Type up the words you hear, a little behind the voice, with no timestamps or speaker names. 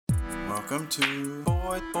Welcome to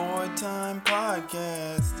Boy Time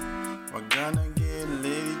Podcast. We're gonna get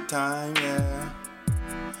litty time, yeah.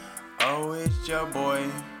 Oh, it's your Boy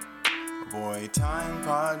Time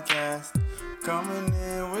Podcast. Coming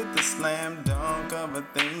in with the slam dunk of a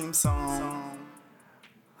theme song.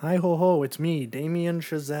 Hi ho ho, it's me, Damien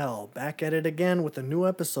Chazelle, back at it again with a new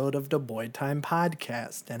episode of the Boy Time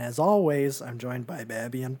Podcast. And as always, I'm joined by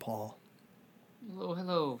Babby and Paul.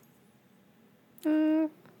 Hello.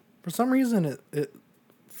 For some reason, it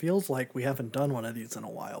feels like we haven't done one of these in a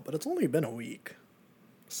while, but it's only been a week.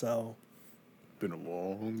 So. Been a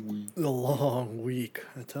long week. A long week,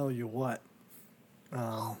 I tell you what.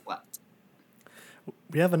 What?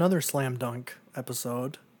 We have another Slam Dunk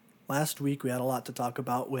episode. Last week, we had a lot to talk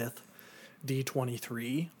about with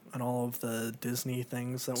D23 and all of the Disney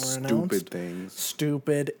things that were announced.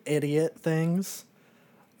 Stupid idiot things.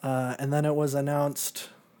 And then it was announced,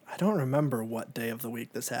 I don't remember what day of the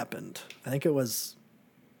week this happened. I think it was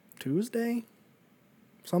Tuesday?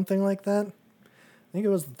 Something like that. I think it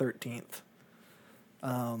was the 13th.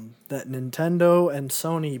 That Nintendo and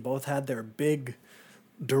Sony both had their big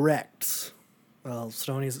directs. Well,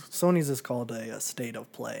 Sony's is called a state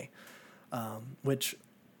of play, which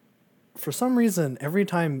for some reason, every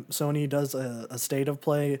time Sony does a state of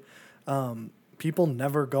play, people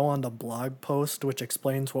never go on the blog post, which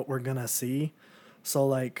explains what we're going to see. So,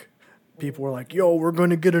 like, people were like, yo, we're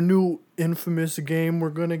going to get a new Infamous game.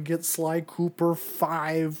 We're going to get Sly Cooper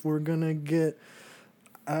 5. We're going to get,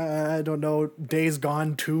 I don't know, Days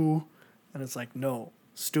Gone 2. And it's like, no,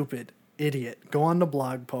 stupid, idiot. Go on the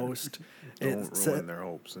blog post. Don't ruin their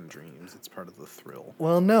hopes and dreams. It's part of the thrill.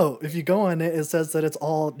 Well, no. If you go on it, it says that it's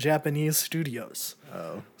all Japanese studios.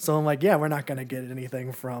 Oh. So I'm like, yeah, we're not going to get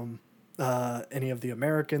anything from any of the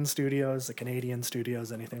American studios, the Canadian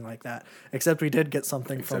studios, anything like that. Except we did get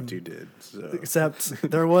something from... Except you did. So.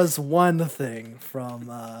 Except there was one thing from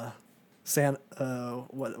what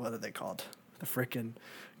are they called? The frickin'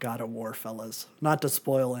 God of War fellas. Not to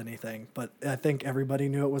spoil anything, but I think everybody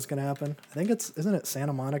knew it was going to happen. I think isn't it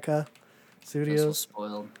Santa Monica Studios? Was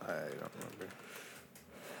spoiled. I don't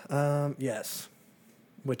remember. Yes,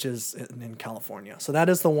 which is in California. So that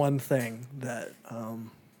is the one thing that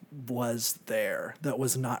was there that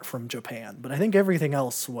was not from Japan. But I think everything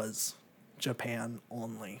else was Japan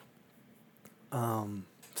only.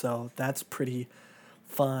 So that's pretty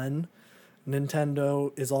fun.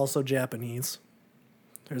 Nintendo is also Japanese.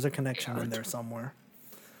 There's a connection in there somewhere.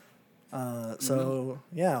 So,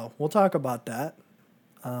 yeah, we'll talk about that.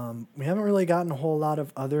 We haven't really gotten a whole lot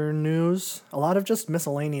of other news. A lot of just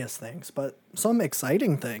miscellaneous things, but some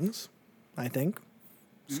exciting things, I think.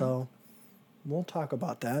 Mm-hmm. So, we'll talk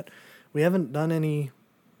about that. We haven't done any...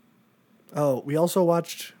 Oh, we also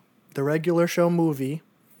watched the regular show movie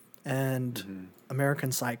and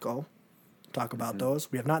American Psycho. Talk about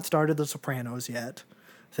those. We have not started The Sopranos yet.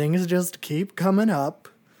 Things just keep coming up.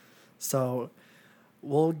 So,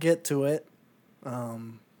 we'll get to it.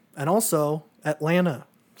 And also, Atlanta,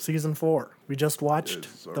 Season 4. We just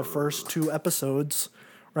watched the first 2 episodes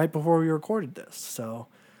right before we recorded this. So,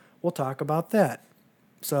 we'll talk about that.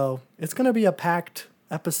 So, it's going to be a packed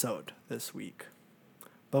episode this week.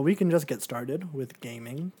 But we can just get started with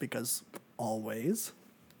gaming, because always.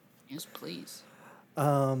 Yes, please.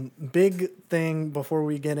 Big thing before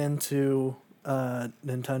we get into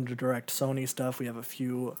Nintendo Direct Sony stuff, we have a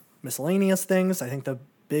few miscellaneous things. I think the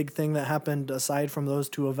big thing that happened aside from those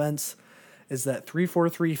 2 events is that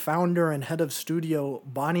 343 founder and head of studio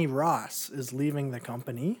Bonnie Ross is leaving the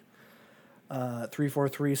company.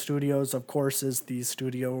 343 Studios, of course, is the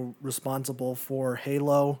studio responsible for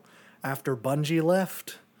Halo after Bungie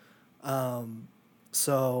left.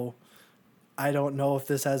 So I don't know if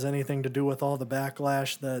this has anything to do with all the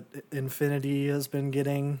backlash that Infinity has been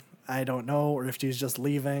getting. I don't know, or if she's just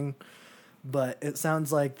leaving. But it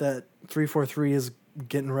sounds like that 343 is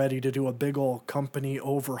getting ready to do a big old company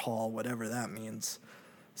overhaul, whatever that means.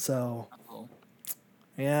 So,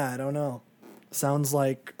 yeah, I don't know. Sounds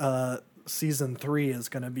like Season 3 is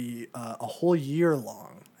going to be a whole year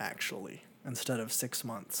long, actually, instead of 6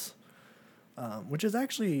 months. Which is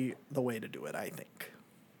actually the way to do it, I think.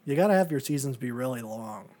 You got to have your seasons be really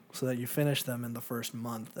long so that you finish them in the first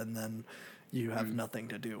month and then you have nothing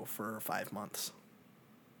to do for 5 months.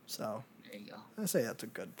 So, there you go. I say that's a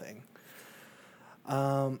good thing.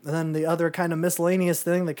 And then the other kind of miscellaneous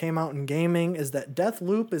thing that came out in gaming is that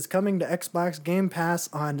Deathloop is coming to Xbox Game Pass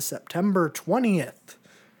on September 20th.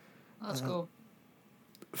 Let's go.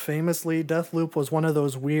 Famously, Deathloop was one of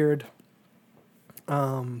those weird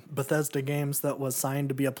Bethesda games that was signed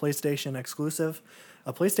to be a PlayStation exclusive,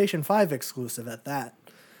 a PlayStation 5 exclusive at that,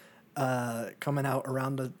 coming out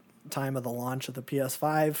around time of the launch of the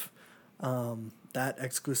PS5. That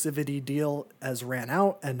exclusivity deal has ran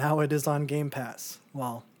out, and now it is on Game Pass.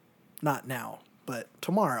 Well, not now, but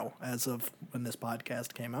tomorrow, as of when this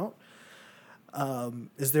podcast came out.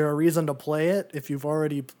 Is there a reason to play it if you've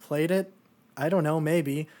already played it? I don't know,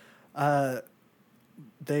 maybe.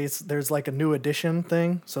 There's like a new edition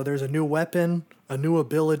thing. So there's a new weapon, a new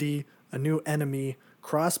ability, a new enemy,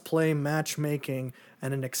 cross-play matchmaking,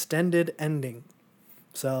 and an extended ending.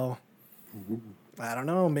 So, I don't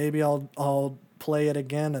know, maybe I'll play it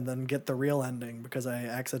again and then get the real ending because I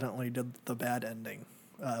accidentally did the bad ending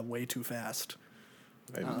way too fast.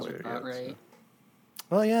 I didn't play it yet. Right. So.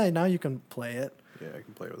 Well, yeah, now you can play it. Yeah, I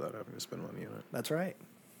can play it without having to spend money on it. That's right,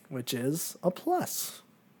 which is a plus.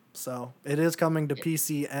 So it is coming to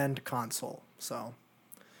PC and console. So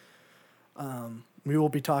we will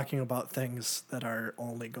be talking about things that are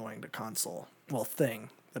only going to console. Well, thing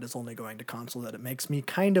that is only going to console that it makes me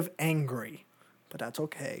kind of angry, but that's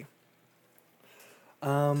okay.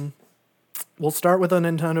 We'll start with a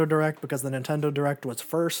Nintendo Direct because the Nintendo Direct was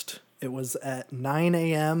first. It was at 9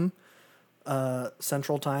 a.m.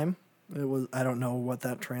 Central Time. It was, I don't know what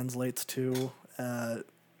that translates to,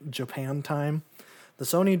 Japan time. The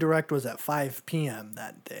Sony Direct was at 5 p.m.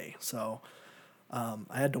 that day, so I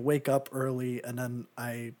had to wake up early, and then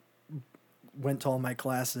I went to all my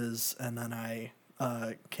classes, and then I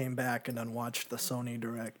came back and then watched the Sony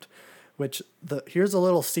Direct, which here's a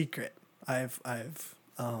little secret I've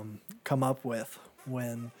come up with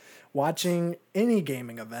when watching any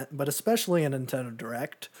gaming event, but especially a Nintendo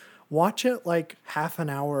Direct. Watch it like half an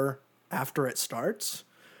hour after it starts.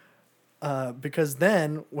 Because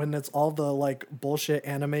then when it's all the like bullshit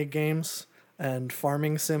anime games and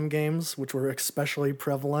farming sim games, which were especially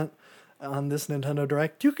prevalent on this Nintendo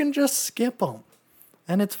Direct, you can just skip them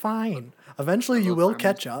and it's fine. Eventually you will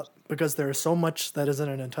catch up because there is so much that is in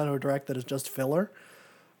a Nintendo Direct that is just filler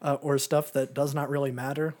or stuff that does not really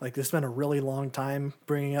matter. Like they spent a really long time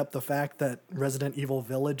bringing up the fact that Resident Evil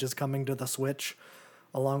Village is coming to the Switch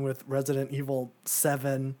along with Resident Evil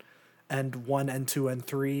 7 and 1 and 2 and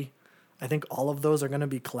 3. I think all of those are going to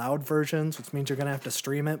be cloud versions, which means you're going to have to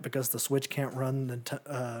stream it because the Switch can't run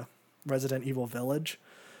the Resident Evil Village.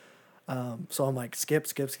 So I'm like, skip.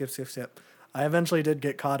 I eventually did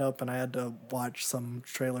get caught up, and I had to watch some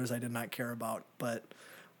trailers I did not care about. But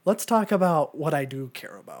let's talk about what I do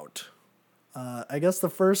care about. I guess the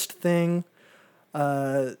first thing,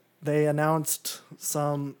 they announced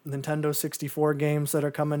some Nintendo 64 games that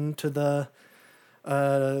are coming to the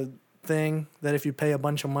thing that if you pay a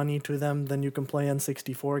bunch of money to them, then you can play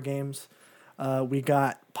N64 games. We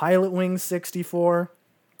got Pilot Wings 64,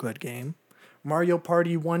 good game. Mario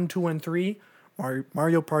Party 1, 2, and 3.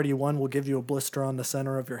 Mario Party 1 will give you a blister on the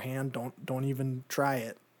center of your hand. Don't even try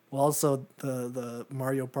it. Well, also the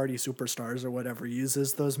Mario Party Superstars or whatever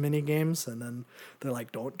uses those mini games, and then they're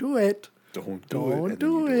like, don't do it. Don't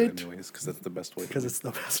do it. Anyways, because that's the best way. Because it's the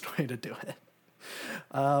best way to do it.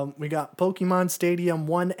 We got Pokemon Stadium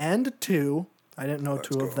 1 and 2. I didn't know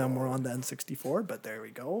two of them were on the N64, but there we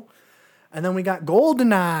go. And then we got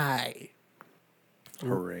GoldenEye.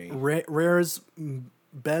 Hooray. Rare's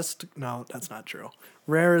best... No, that's not true.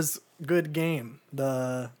 Rare's good game.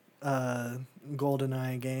 The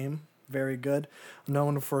GoldenEye game. Very good.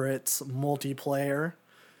 Known for its multiplayer.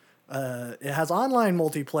 It has online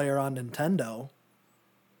multiplayer on Nintendo.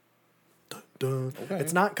 Okay.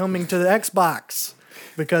 It's not coming to the Xbox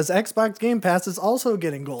because Xbox Game Pass is also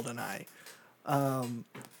getting GoldenEye.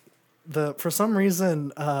 For some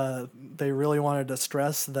reason, they really wanted to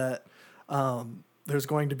stress that there's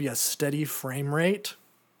going to be a steady frame rate.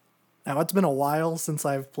 Now, it's been a while since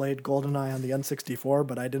I've played GoldenEye on the N64,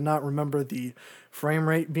 but I did not remember the frame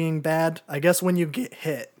rate being bad. I guess when you get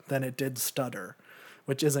hit, then it did stutter,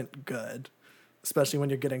 which isn't good. Especially when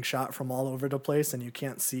you're getting shot from all over the place and you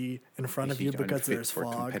can't see in front of you because there's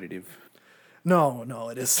fog. Competitive. No,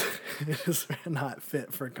 it is not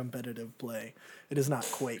fit for competitive play. It is not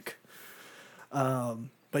Quake.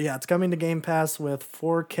 But yeah, it's coming to Game Pass with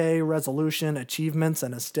 4K resolution, achievements,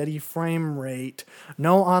 and a steady frame rate.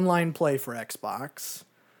 No online play for Xbox.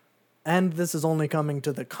 And this is only coming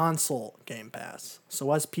to the console Game Pass. So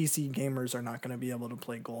us PC gamers are not going to be able to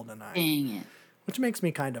play GoldenEye. Dang it. Which makes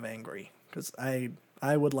me kind of angry. Because I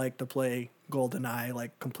would like to play GoldenEye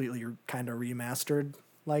like completely kind of remastered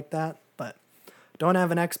like that, but don't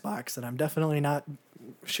have an Xbox, and I'm definitely not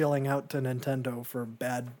shilling out to Nintendo for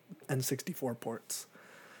bad N64 ports.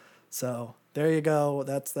 So there you go.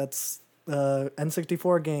 That's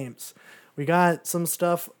N64 games. We got some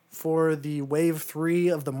stuff for the Wave 3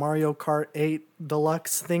 of the Mario Kart 8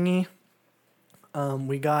 Deluxe thingy.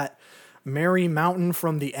 We got Mary Mountain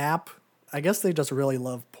from the app. I guess they just really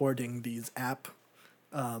love porting these app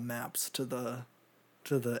maps to the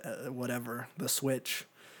the Switch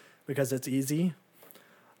because it's easy.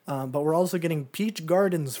 But we're also getting Peach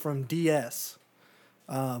Gardens from DS.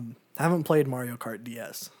 Haven't played Mario Kart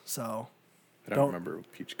DS, so I don't remember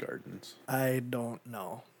Peach Gardens. I don't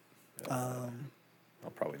know. I'll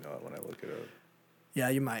probably know it when I look it up. Yeah,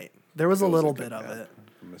 you might. There was a little bit of it.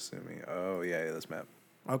 I'm assuming. Oh, yeah, this map.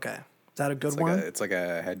 Okay. Is that a good one? It's like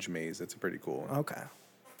a hedge maze. It's a pretty cool one. Okay.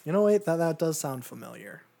 You know, wait, that does sound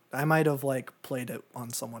familiar. I might have, played it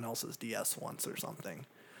on someone else's DS once or something.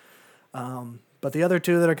 But the other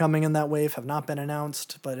two that are coming in that wave have not been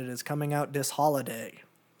announced, but it is coming out this holiday.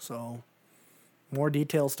 So, more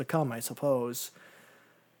details to come, I suppose.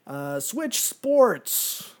 Switch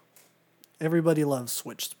Sports. Everybody loves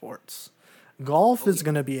Switch Sports. Golf is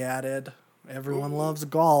going to be added. Everyone loves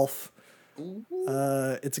golf.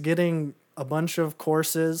 It's getting a bunch of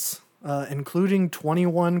courses, including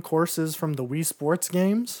 21 courses from the Wii Sports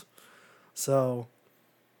games. So,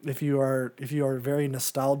 if you are very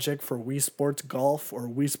nostalgic for Wii Sports Golf or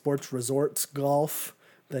Wii Sports Resorts Golf,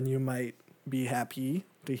 then you might be happy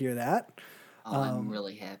to hear that. Oh, I'm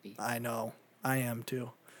really happy. I know. I am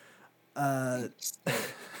too.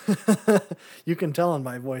 You can tell in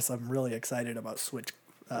my voice I'm really excited about Switch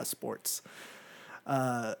Sports.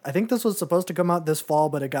 I think this was supposed to come out this fall,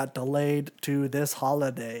 but it got delayed to this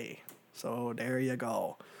holiday. So there you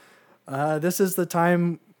go. This is the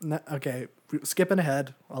time... Okay, skipping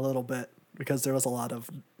ahead a little bit because there was a lot of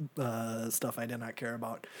stuff I did not care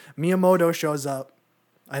about. Miyamoto shows up.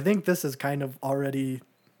 I think this is kind of already...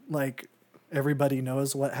 everybody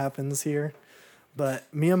knows what happens here.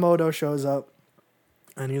 But Miyamoto shows up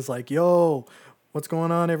and he's like, yo, what's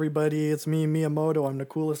going on, everybody? It's me, Miyamoto. I'm the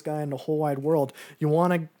coolest guy in the whole wide world. You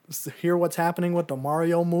want to hear what's happening with the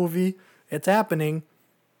Mario movie? It's happening.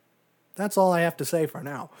 That's all I have to say for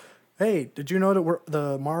now. Hey, did you know that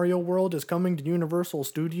the Mario world is coming to Universal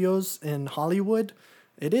Studios in Hollywood?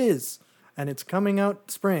 It is. And it's coming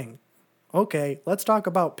out spring. Okay, let's talk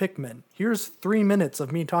about Pikmin. Here's 3 minutes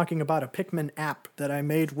of me talking about a Pikmin app that I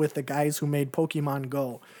made with the guys who made Pokemon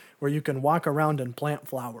Go, where you can walk around and plant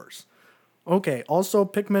flowers. Okay, also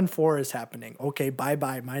Pikmin 4 is happening. Okay,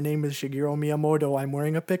 bye-bye. My name is Shigeru Miyamoto. I'm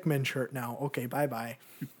wearing a Pikmin shirt now. Okay, bye-bye.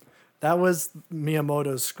 That was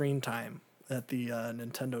Miyamoto's screen time at the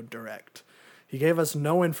Nintendo Direct. He gave us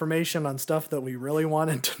no information on stuff that we really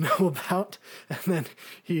wanted to know about, and then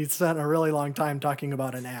he spent a really long time talking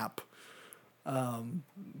about an app.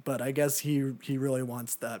 But I guess he really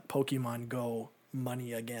wants that Pokemon Go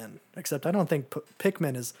money again. Except I don't think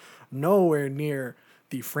Pikmin is nowhere near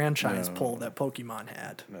the franchise pull that Pokemon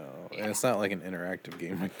had. No, and it's not like an interactive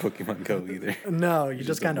game like Pokemon Go either. No, you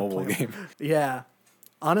just kind of play. Game. Yeah.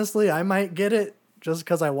 Honestly, I might get it just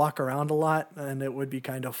because I walk around a lot and it would be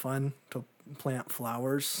kind of fun to plant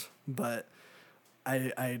flowers, but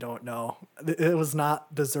I don't know. It was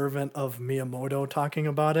not deserving of Miyamoto talking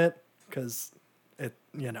about it. Because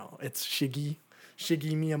it's Shiggy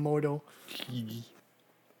Miyamoto.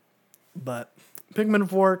 But Pikmin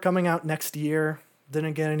 4 coming out next year.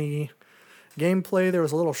 Didn't get any gameplay. There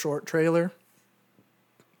was a little short trailer.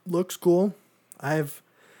 Looks cool. I've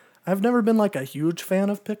never been a huge fan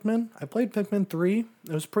of Pikmin. I played Pikmin 3.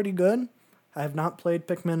 It was pretty good. I have not played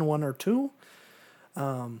Pikmin 1 or 2.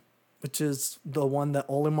 Which is the one that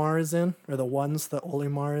Olimar is in, or the ones that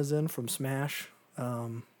Olimar is in from Smash.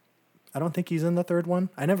 I don't think he's in the third one.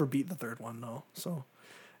 I never beat the third one, though, so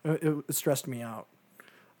it stressed me out.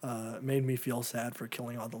 It made me feel sad for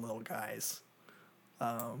killing all the little guys.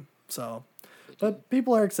 But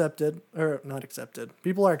people are not accepted.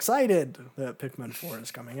 People are excited that Pikmin 4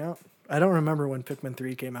 is coming out. I don't remember when Pikmin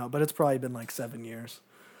 3 came out, but it's probably been 7 years.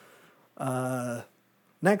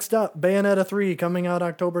 Next up, Bayonetta 3 coming out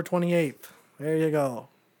October 28th. There you go.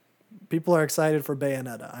 People are excited for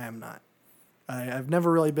Bayonetta. I am not. I've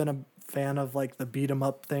never really been a fan of the beat 'em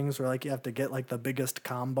up things where you have to get the biggest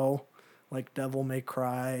combo, like Devil May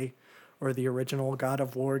Cry or the original God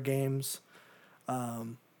of War games.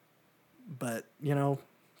 But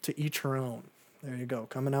to each her own. There you go,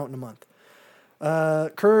 coming out in a month.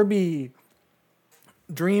 Kirby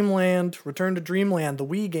Dreamland, Return to Dreamland, the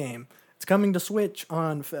Wii game. It's coming to Switch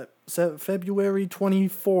on February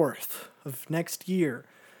 24th of next year.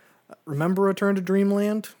 Remember Return to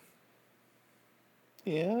Dreamland?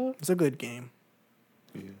 Yeah. It's a good game.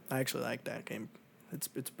 Yeah. I actually like that game. It's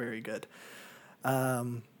very good.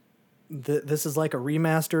 This is a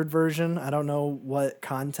remastered version. I don't know what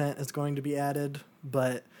content is going to be added,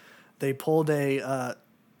 but they pulled a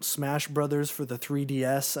Smash Brothers for the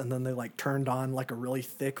 3DS, and then they like turned on like a really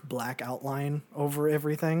thick black outline over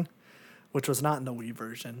everything, which was not in the Wii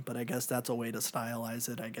version, but I guess that's a way to stylize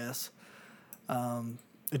it, I guess.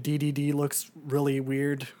 The DDD looks really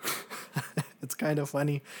weird. It's kind of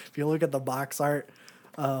funny. If you look at the box art,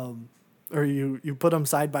 or you put them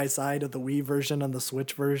side by side of the Wii version and the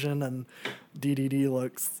Switch version, and DDD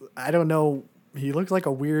looks, I don't know, he looks like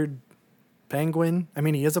a weird penguin. I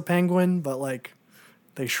mean, he is a penguin, but like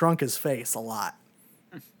they shrunk his face a lot.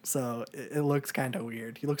 So it looks kind of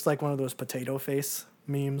weird. He looks like one of those potato face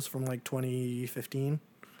memes from like 2015.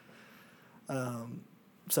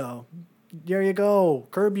 So there you go.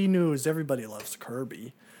 Kirby news. Everybody loves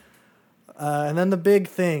Kirby. And then the big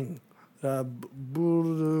thing. We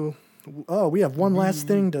have one last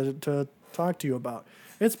thing to talk to you about.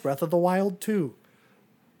 It's Breath of the Wild 2.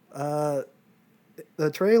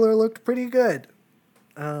 The trailer looked pretty good.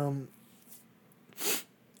 I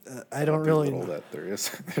don't really know that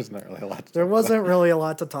there's not really a lot. There wasn't really a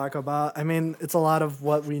lot to talk about. I mean, it's a lot of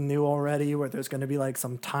what we knew already, where there's going to be like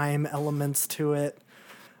some time elements to it.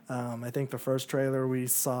 I think the first trailer we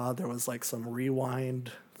saw, there was like some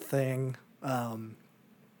rewind thing.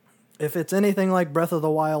 If it's anything like Breath of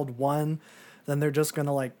the Wild 1, then they're just going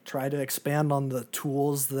to like try to expand on the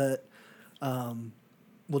tools that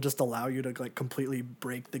will just allow you to like completely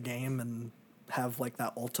break the game and have like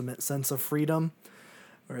that ultimate sense of freedom,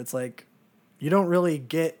 where it's like you don't really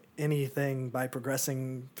get anything by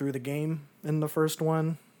progressing through the game in the first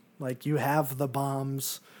one. Like you have the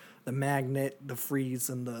bombs, the magnet, the freeze,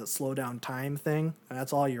 and the slow down time thing, and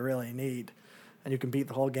that's all you really need. And you can beat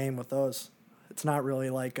the whole game with those. It's not really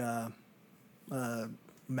like a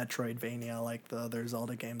Metroidvania like the other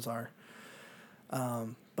Zelda games are.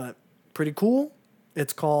 But pretty cool.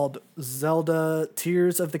 It's called Zelda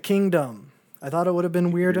Tears of the Kingdom. I thought it would have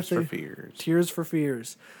been weird if they... Tears for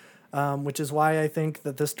Fears. Which is why I think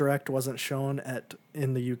that this Direct wasn't shown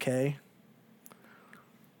in the UK.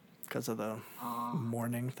 Because of the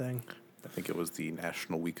mourning thing. I think it was the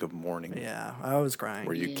National Week of Mourning. Yeah, I was crying.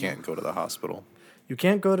 Where you can't go to the hospital. You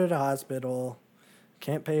can't go to the hospital.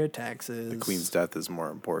 Can't pay your taxes. The Queen's death is more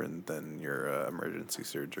important than your emergency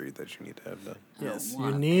surgery that you need to have done. Yes,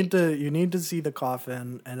 you need to see the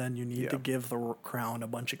coffin, and then you need to give the crown a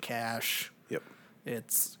bunch of cash. Yep.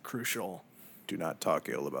 It's crucial. Do not talk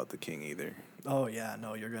ill about the king either. Oh yeah,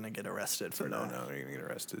 no, you're gonna get arrested for that. No, you're gonna get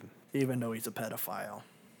arrested. Even though he's a pedophile.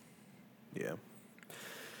 Yeah.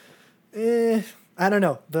 I don't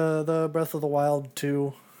know. The Breath of the Wild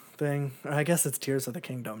 2 thing. I guess it's Tears of the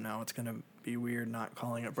Kingdom now. It's gonna be weird not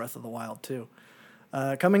calling it Breath of the Wild 2.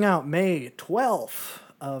 Coming out May 12th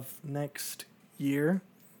of next year.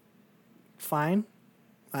 Fine.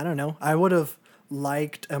 I don't know. I would have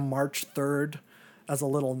liked a March 3rd as a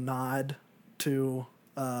little nod to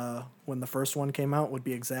when the first one came out. Would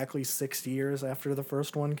be exactly 6 years after the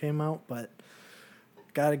first one came out, but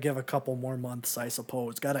got to give a couple more months, I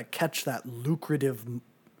suppose. Got to catch that lucrative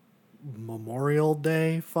Memorial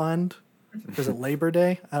Day fund. Is it Labor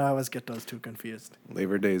Day? I always get those two confused.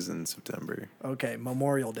 Labor Day's in September. Okay,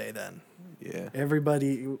 Memorial Day then. Yeah.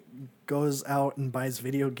 Everybody goes out and buys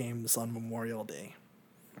video games on Memorial Day.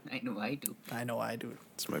 I know I do. I know I do.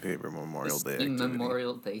 It's my favorite Memorial Day activity. activity.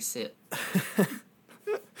 Memorial Day sit.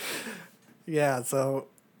 Yeah, so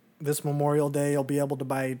this Memorial Day you'll be able to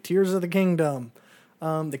buy Tears of the Kingdom.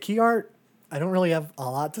 The key art, I don't really have a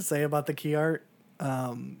lot to say about the key art.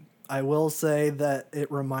 I will say that it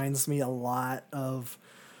reminds me a lot of,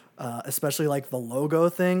 especially like the logo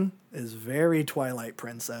thing is very Twilight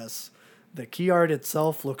Princess. The key art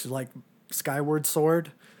itself looks like Skyward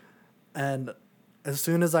Sword. And as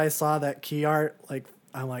soon as I saw that key art, like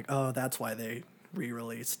I'm like, oh, that's why they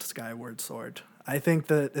re-released Skyward Sword. I think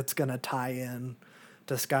that it's going to tie in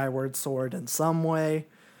to Skyward Sword in some way,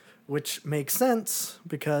 which makes sense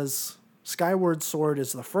because Skyward Sword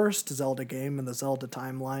is the first Zelda game in the Zelda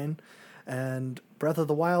timeline, and Breath of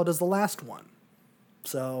the Wild is the last one.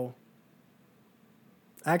 So,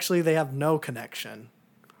 actually, they have no connection.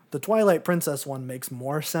 The Twilight Princess one makes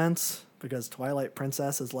more sense because Twilight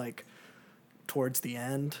Princess is like towards the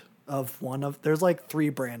end of there's like 3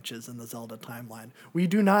 branches in the Zelda timeline. We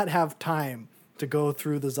do not have time to go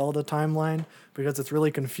through the Zelda timeline because it's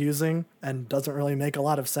really confusing and doesn't really make a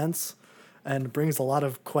lot of sense and brings a lot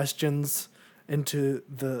of questions into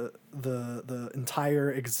the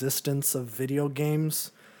entire existence of video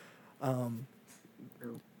games.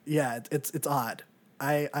 Yeah, it's odd.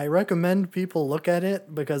 I recommend people look at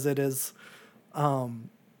it because it is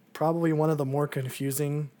probably one of the more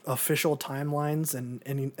confusing official timelines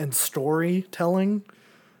and storytelling.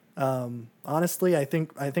 Honestly, I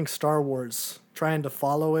think Star Wars trying to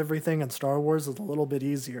follow everything in Star Wars is a little bit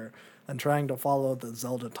easier than trying to follow the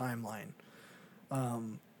Zelda timeline.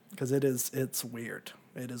 Because it's weird.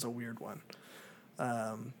 It is a weird one.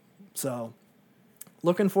 So,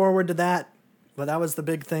 looking forward to that. But that was the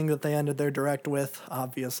big thing that they ended their direct with,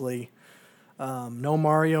 obviously. No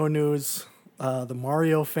Mario news. The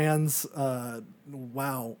Mario fans,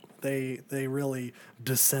 wow, they really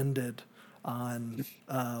descended on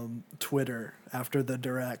Twitter after the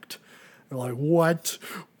direct. They're like, what?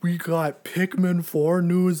 We got Pikmin 4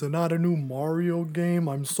 news and not a new Mario game?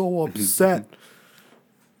 I'm so upset.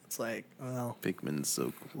 It's like, well... Pikmin's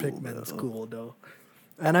so cool. Pikmin's cool, though.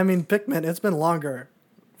 And I mean, Pikmin, it's been longer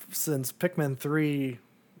since Pikmin 3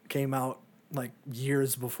 came out, like,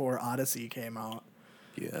 years before Odyssey came out.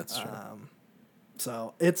 Yeah, that's true.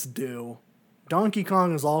 So, it's due. Donkey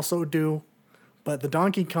Kong is also due, but the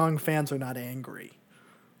Donkey Kong fans are not angry.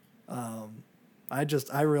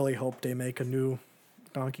 I really hope they make a new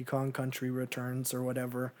Donkey Kong Country Returns or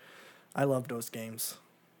whatever. I love those games.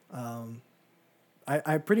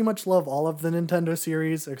 I pretty much love all of the Nintendo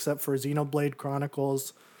series except for Xenoblade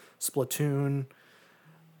Chronicles, Splatoon,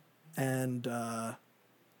 and do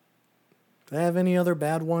they have any other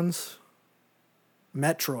bad ones?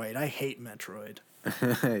 Metroid. I hate Metroid.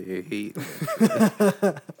 You hate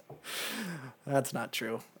Metroid. That's not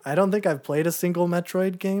true. I don't think I've played a single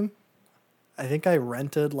Metroid game. I think I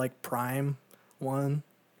rented like Prime 1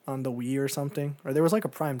 on the Wii or something. Or there was like a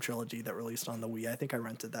Prime trilogy that released on the Wii. I think I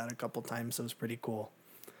rented that a couple times. It was pretty cool.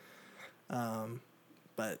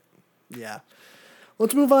 But yeah.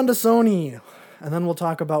 Let's move on to Sony. And then we'll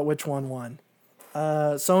talk about which one won.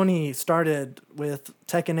 Sony started with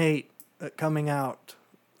Tekken 8 coming out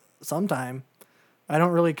sometime. I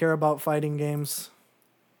don't really care about fighting games.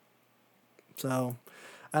 So,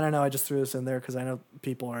 I don't know. I just threw this in there because I know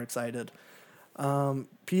people are excited.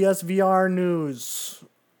 PSVR news.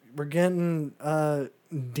 We're getting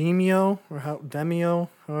Demio, or Demio,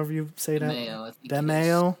 however you say that.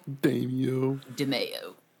 Demeo.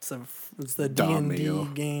 Demeo. It's the D&D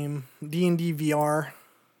game. D&D VR.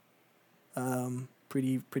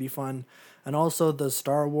 Pretty fun. And also the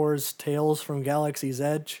Star Wars Tales from Galaxy's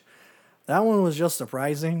Edge. That one was just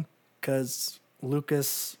surprising because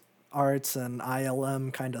Lucas Arts and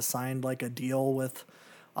ILM kind of signed like a deal with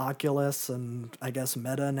Oculus and I guess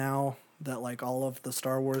Meta now that like all of the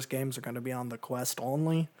Star Wars games are going to be on the Quest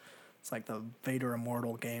only. It's like the Vader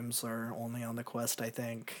Immortal games are only on the Quest, I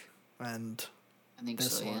think. And I think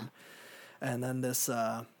this so, one. yeah. And then this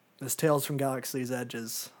Tales from Galaxy's Edge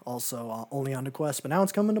is also only on the Quest, but now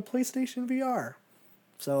it's coming to PlayStation VR.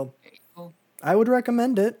 So Cool. I would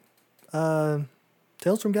recommend it.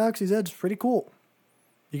 Tales from Galaxy's Edge is pretty cool.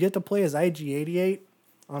 You get to play as IG-88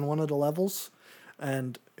 on one of the levels,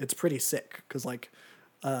 and it's pretty sick, because, like,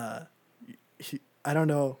 I don't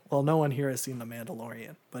know, well, no one here has seen The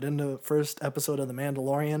Mandalorian, but in the first episode of The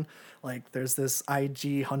Mandalorian, like, there's this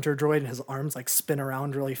IG hunter droid, and his arms, like, spin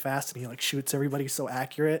around really fast, and he, like, shoots everybody so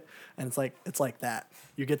accurate, and it's like that.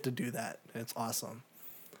 You get to do that, and it's awesome.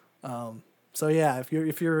 So, yeah,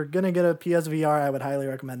 if you're gonna get a PSVR, I would highly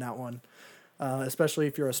recommend that one. Especially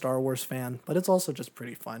if you're a Star Wars fan, but it's also just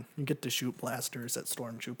pretty fun. You get to shoot blasters at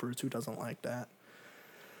stormtroopers. Who doesn't like that?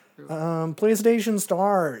 PlayStation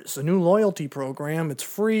Stars, a new loyalty program. It's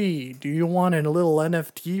free. Do you want a little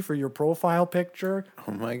NFT for your profile picture?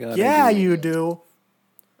 Oh my god. Yeah, you do.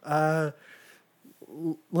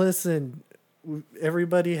 Listen,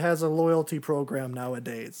 everybody has a loyalty program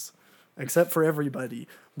nowadays, except for everybody.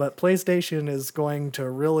 But PlayStation is going to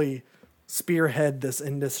really spearhead this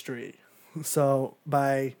industry. So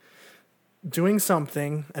by doing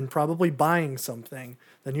something and probably buying something,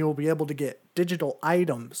 then you will be able to get digital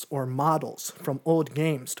items or models from old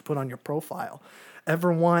games to put on your profile.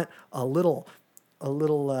 Ever want a little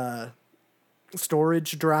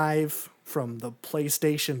storage drive from the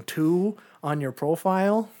PlayStation 2 on your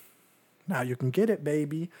profile? Now you can get it,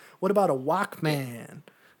 baby. What about a Walkman?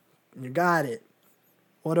 You got it.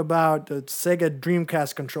 What about the Sega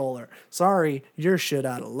Dreamcast controller? Sorry, you're shit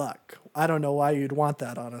out of luck. I don't know why you'd want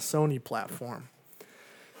that on a Sony platform.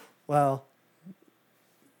 Well,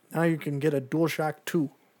 now you can get a DualShock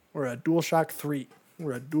 2 or a DualShock 3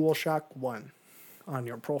 or a DualShock 1 on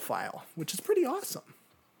your profile, which is pretty awesome.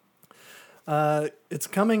 It's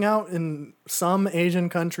coming out in some Asian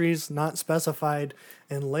countries, not specified,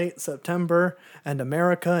 in late September, and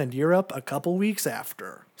America and Europe a couple weeks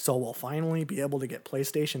after. So we'll finally be able to get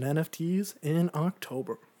PlayStation NFTs in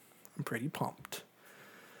October. I'm pretty pumped.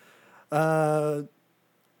 Rise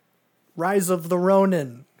of the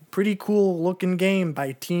Ronin. Pretty cool looking game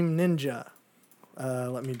by Team Ninja.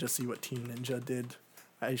 Let me just see what Team Ninja did.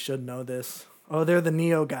 I should know this. Oh, they're the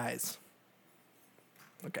Neo guys.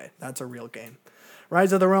 Okay, that's a real game.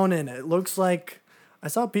 Rise of the Ronin. It looks like I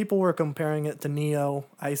saw people were comparing it to Neo.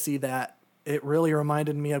 I see that. It really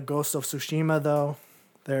reminded me of Ghost of Tsushima, though.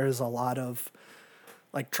 There's a lot of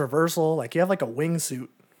like traversal. Like you have like a wingsuit,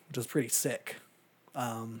 which is pretty sick.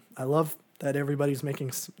 I love that everybody's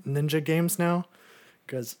making ninja games now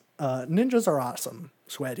because ninjas are awesome.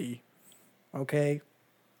 Sweaty. Okay.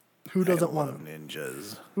 Who doesn't want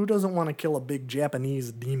ninjas? Who doesn't want to kill a big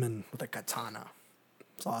Japanese demon with a katana?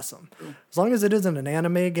 It's awesome. As long as it isn't an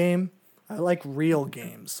anime game, I like real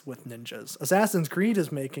games with ninjas. Assassin's Creed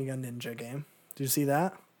is making a ninja game. Did you see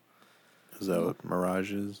that? Is that what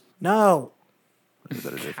Mirage is? No. Or is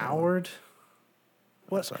that a different Coward.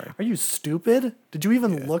 What? I'm sorry. Are you stupid? Did you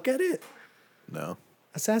even look at it? one? No.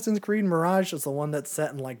 Assassin's Creed Mirage is the one that's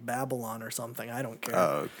set in like Babylon or something. I don't care.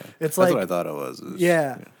 Oh, okay. It's That's like what I thought it was.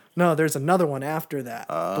 yeah. No, there's another one after that.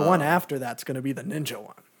 The one after that's going to be the ninja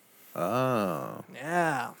one. Oh.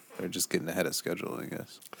 Yeah. They're just getting ahead of schedule, I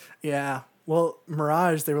guess. Yeah. Well,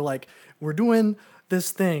 Mirage, they were like, we're doing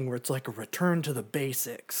this thing where it's like a return to the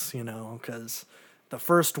basics, you know, because the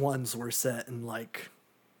first ones were set in like,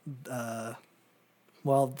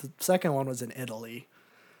 well, the second one was in Italy.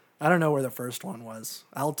 I don't know where the first one was.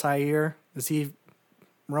 Altair, is he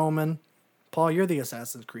Roman? Paul, you're the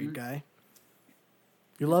Assassin's Creed guy.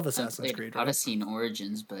 You love Assassin's Creed, right? Odyssey and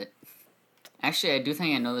Origins, but actually, I do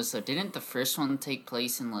think I know this. Though, didn't the first one take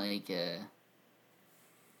place in like? It's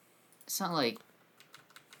not like.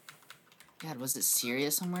 God, was it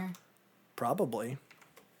Syria somewhere? Probably.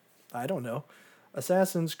 I don't know.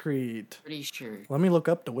 Assassin's Creed. Pretty sure. Let me look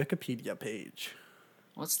up the Wikipedia page.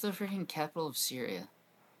 What's the freaking capital of Syria?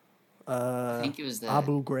 I think it was that.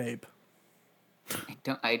 Abu Ghraib.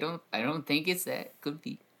 I don't think it's that. Could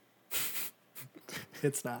be.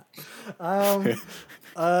 It's not.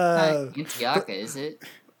 Antioch, is it?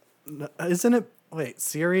 Isn't it? Wait,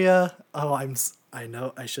 Syria? Oh, I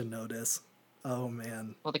know. I should know this. Oh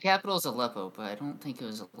man. Well, the capital is Aleppo, but I don't think it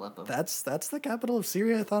was Aleppo. That's the capital of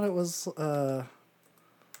Syria. I thought it was.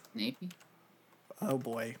 Maybe. Oh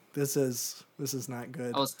boy, this is not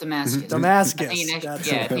good. Oh, it's Damascus. Damascus.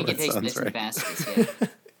 I think it takes place in Damascus.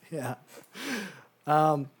 Yeah.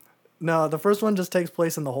 Yeah. No, the first one just takes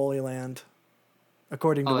place in the Holy Land,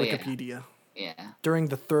 according to Wikipedia. Yeah. During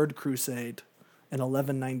the Third Crusade, in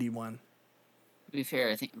 1191. To be fair,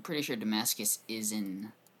 I'm pretty sure Damascus is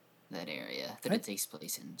in that area that it takes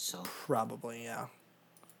place in. So probably, yeah.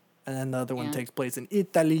 And then the other one takes place in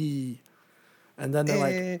Italy. And then they're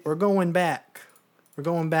like, we're going back. We're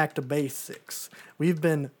going back to basics. We've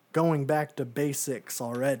been going back to basics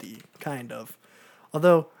already, kind of.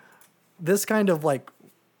 Although, this kind of like,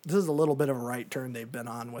 this is a little bit of a right turn they've been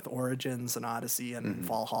on with Origins and Odyssey and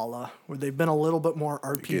Valhalla, where they've been a little bit more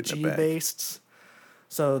RPG-based.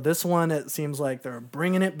 So this one, it seems like they're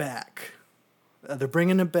bringing it back. They're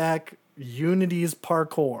bringing it back. Unity's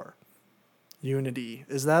parkour. Unity.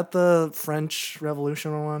 Is that the French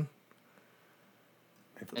Revolution one?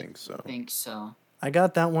 I think so. I think so. I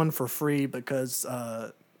got that one for free because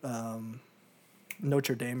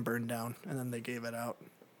Notre Dame burned down, and then they gave it out.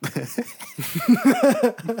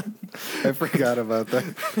 I forgot about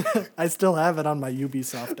that. I still have it on my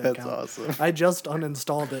Ubisoft account. That's awesome. I just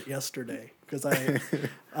uninstalled it yesterday because I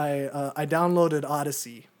downloaded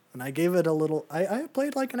Odyssey and I gave it a little. I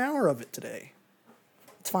played like an hour of it today.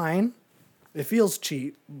 It's fine. It feels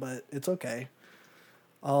cheap, but it's okay.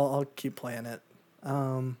 I'll keep playing it.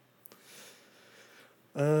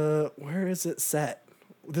 Where is it set?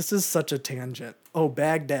 This is such a tangent. Oh,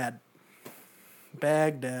 Baghdad.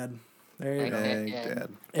 Baghdad. There you go. Baghdad.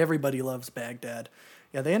 Everybody loves Baghdad.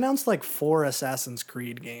 Yeah, they announced like 4 Assassin's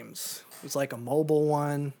Creed games. There's like a mobile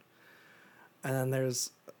one, and then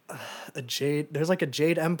there's like a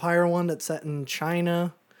Jade Empire one that's set in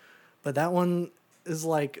China, but that one is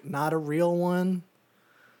like not a real one.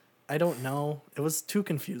 I don't know. It was too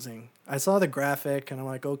confusing. I saw the graphic and I'm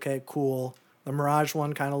like, okay, cool. The Mirage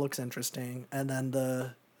one kind of looks interesting, and then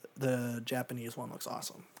the Japanese one looks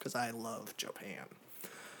awesome because I love Japan.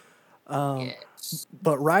 Yes.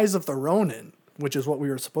 But Rise of the Ronin, which is what we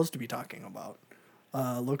were supposed to be talking about,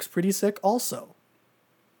 looks pretty sick also.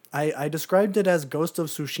 I described it as Ghost of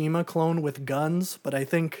Tsushima clone with guns, but I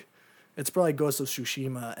think it's probably Ghost of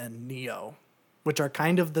Tsushima and Neo, which are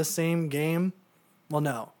kind of the same game. Well,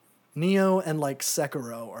 no. Neo and like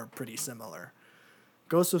Sekiro are pretty similar.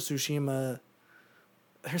 Ghost of Tsushima,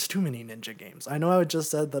 there's too many ninja games. I know I just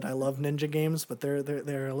said that I love ninja games, but they're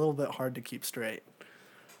a little bit hard to keep straight.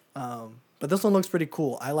 But this one looks pretty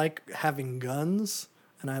cool. I like having guns,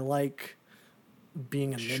 and I like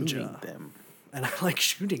being a ninja. Shooting them. and I like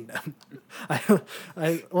shooting them.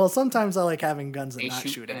 Well, sometimes I like having guns and not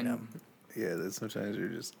shooting them. Yeah, sometimes you're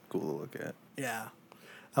just cool to look at. Yeah,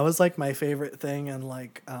 that was like my favorite thing, and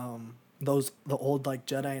like the old like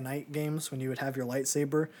Jedi Knight games when you would have your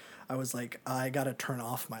lightsaber. I was like, I gotta turn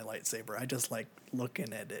off my lightsaber. I just like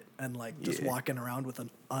looking at it and like just walking around with an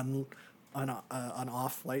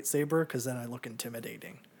off lightsaber because then I look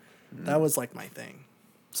intimidating. That was like my thing.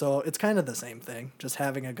 So it's kind of the same thing, just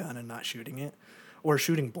having a gun and not shooting it, or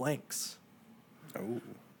shooting blanks. Oh.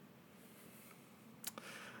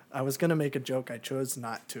 I was gonna make a joke, I chose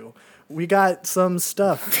not to. We got some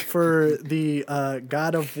stuff for the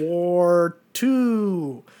God of War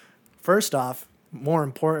 2. First off, more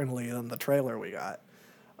importantly than the trailer we got,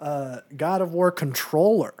 God of War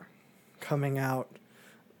controller coming out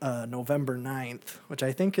November 9th, which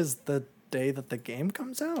I think is the day that the game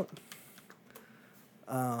comes out.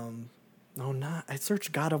 I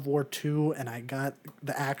searched God of War 2 and I got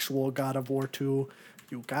the actual God of War 2.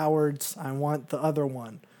 You cowards, I want the other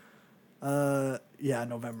one.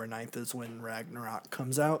 November 9th is when Ragnarok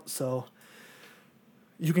comes out, so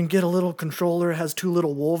you can get a little controller. It has 2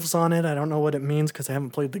 little wolves on it. I don't know what it means because I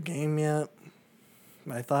haven't played the game yet.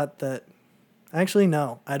 I thought that... Actually,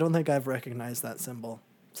 no. I don't think I've recognized that symbol,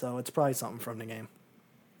 so it's probably something from the game.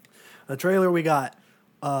 The trailer we got,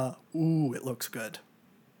 it looks good.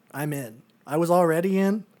 I'm in. I was already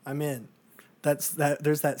in. I'm in. There's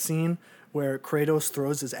that scene where Kratos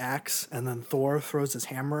throws his axe and then Thor throws his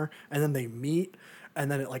hammer and then they meet and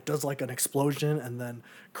then it like does like an explosion and then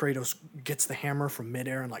Kratos gets the hammer from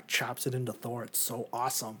midair and like chops it into Thor. It's so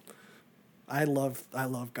awesome. I love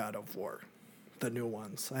God of War, the new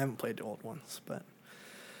ones. I haven't played the old ones, but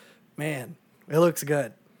man, it looks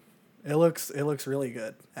good. It looks really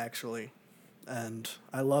good actually. And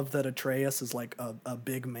I love that Atreus is like a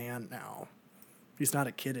big man now. He's not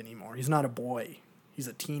a kid anymore. He's not a boy. He's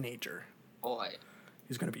a teenager. Boy.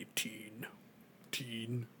 He's going to be teen.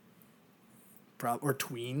 Or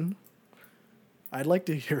tween. I'd like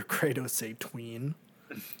to hear Kratos say tween.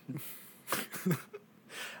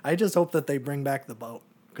 I just hope that they bring back the boat.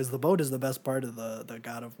 Because the boat is the best part of the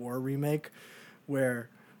God of War remake. Where,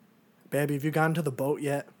 baby, have you gotten to the boat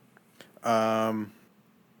yet? I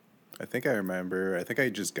think I remember. I think I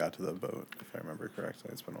just got to the boat, if I remember correctly.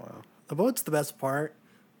 It's been a while. The boat's the best part.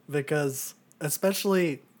 Because,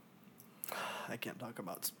 especially... I can't talk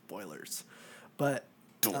about spoilers, but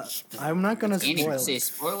I'm not going to spoil it. Say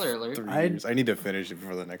spoiler alert. 3 years. I need to finish it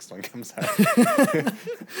before the next one comes out.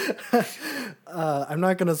 I'm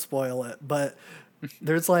not going to spoil it, but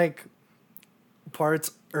there's like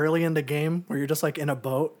parts early in the game where you're just like in a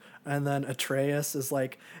boat and then Atreus is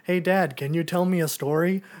like, hey dad, can you tell me a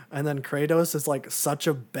story? And then Kratos is like he's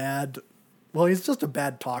just a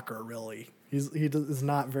bad talker really. He is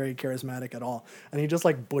not very charismatic at all. And he just,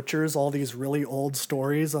 like, butchers all these really old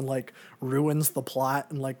stories and, like, ruins the plot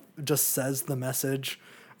and, like, just says the message.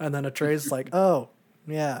 And then Atreus is like, oh,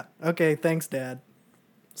 yeah, okay, thanks, Dad.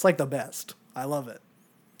 It's, like, the best. I love it.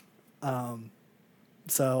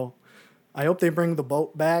 So I hope they bring the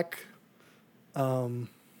boat back. That's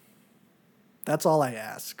all I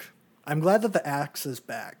ask. I'm glad that the axe is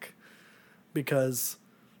back. Because,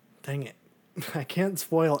 dang it, I can't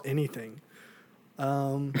spoil anything.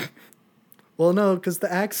 Well, no, because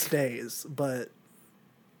the axe stays, but,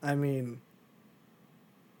 I mean,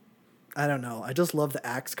 I don't know. I just love the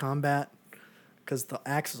axe combat, because the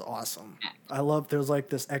axe is awesome. There's, like,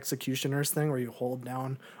 this executioner's thing where you hold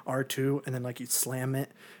down R2, and then, like, you slam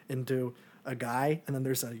it into a guy, and then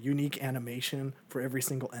there's a unique animation for every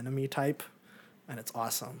single enemy type, and it's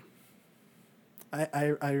awesome.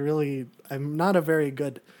 I'm not a very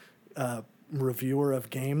good, reviewer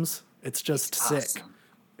of games. It's just sick. Awesome.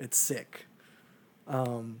 It's sick.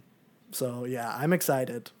 So yeah, I'm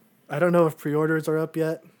excited. I don't know if pre-orders are up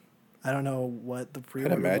yet. I don't know what the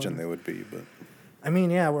pre-order. I'd imagine they would be, but I mean,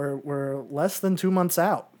 yeah, we're less than 2 months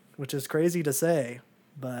out, which is crazy to say,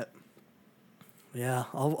 but yeah,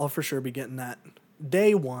 I'll for sure be getting that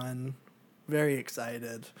day one. Very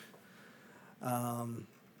excited. Now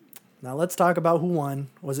let's talk about who won.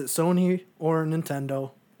 Was it Sony or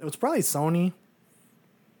Nintendo? It was probably Sony.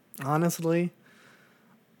 Honestly,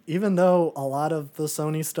 even though a lot of the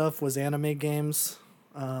Sony stuff was anime games,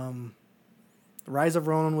 Rise of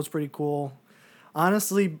Ronin was pretty cool.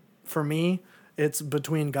 Honestly, for me, it's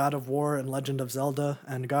between God of War and Legend of Zelda,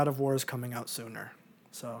 and God of War is coming out sooner.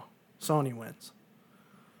 So, Sony wins.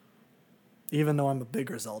 Even though I'm a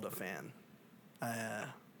bigger Zelda fan.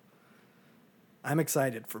 I'm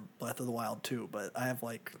excited for Breath of the Wild 2, but I have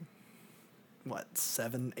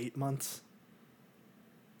 7, 8 months?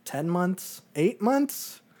 10 months? 8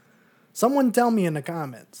 months? Someone tell me in the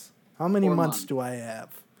comments. How many 4 months months. do I have?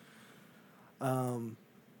 3 I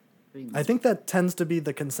months. think that tends to be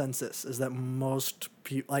the consensus, is that most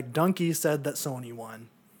people, like Donkey said that Sony won.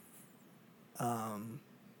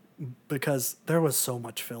 Because there was so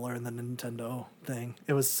much filler in the Nintendo thing.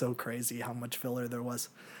 It was so crazy how much filler there was.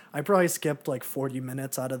 I probably skipped like 40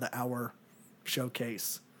 minutes out of the hour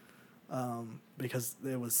showcase because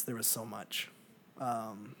there was so much.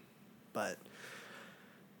 But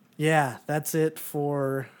yeah, that's it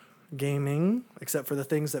for gaming, except for the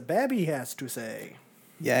things that Babby has to say.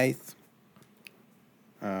 Yes.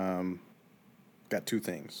 Got 2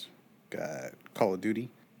 things. Got Call of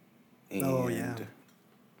Duty and Oh, yeah.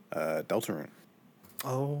 Deltarune.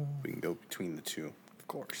 Oh, We can go between the 2. of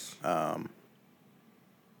course. Let's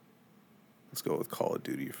go with Call of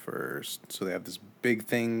Duty first. So they have this big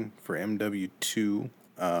thing for MW2.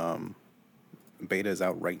 Beta is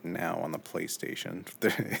out right now on the PlayStation.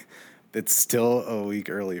 It's still a week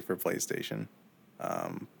early for PlayStation.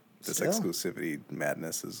 This Still? exclusivity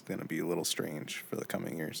madness is going to be a little strange for the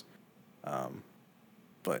coming years.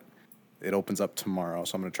 But it opens up tomorrow,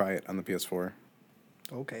 so I'm going to try it on the PS4.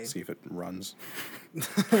 Okay. See if it runs. I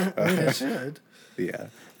mean, it should. Yeah,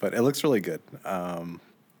 but it looks really good.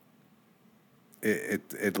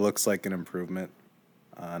 It looks like an improvement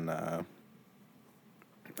on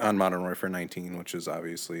Modern Warfare 19, which is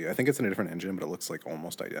obviously, I think it's in a different engine, but it looks like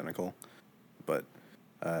almost identical. But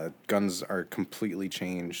guns are completely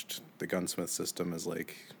changed. The gunsmith system is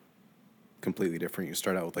like completely different. You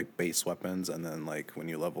start out with like base weapons, and then like when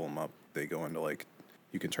you level them up, they go into like,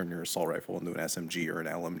 you can turn your assault rifle into an SMG or an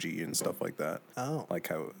LMG and stuff like that. Oh. Like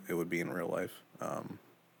how it would be in real life.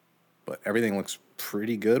 But everything looks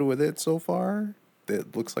pretty good with it so far.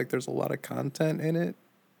 It looks like there's a lot of content in it.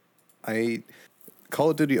 Call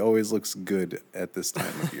of Duty always looks good at this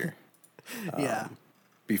time of year. Yeah.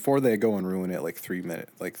 Before they go and ruin it like 3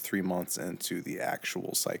 months into the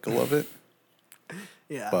actual cycle of it.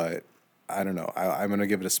 Yeah. But I don't know. I'm going to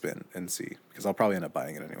give it a spin and see, because I'll probably end up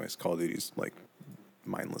buying it anyways. Call of Duty's like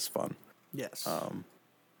mindless fun. Yes.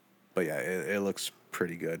 But yeah, it looks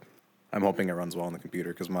pretty good. I'm hoping it runs well on the computer,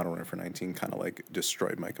 because Modern Warfare 19 kind of like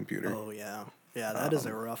destroyed my computer. Oh, yeah. Yeah, that is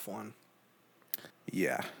a rough one.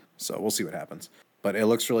 Yeah, so we'll see what happens. But it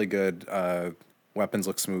looks really good. Weapons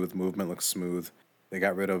look smooth. Movement looks smooth. They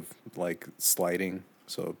got rid of like sliding,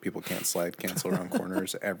 so people can't slide cancel around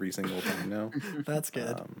corners every single time now. That's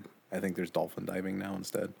good. I think there's dolphin diving now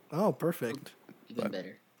instead. Oh, perfect. Even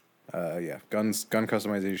better. Yeah, gun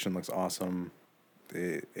customization looks awesome.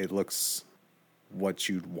 It looks what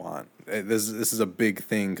you'd want. This is a big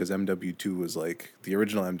thing, because MW2 was like, the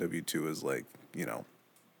original MW2 was like, you know,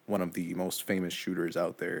 one of the most famous shooters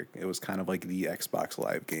out there. It was kind of like the Xbox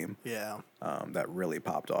Live game. Yeah. That really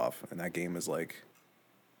popped off, and that game is like,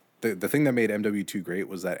 the thing that made MW2 great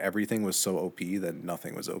was that everything was so OP that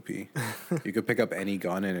nothing was OP. You could pick up any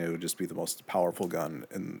gun and it would just be the most powerful gun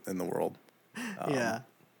in the world. Yeah.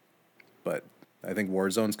 But I think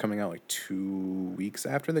Warzone's coming out like 2 weeks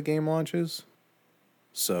after the game launches.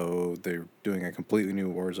 So they're doing a completely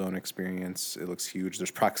new Warzone experience. It looks huge.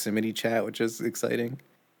 There's proximity chat, which is exciting.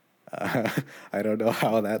 I don't know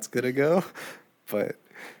how that's going to go, but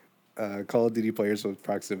Call of Duty players with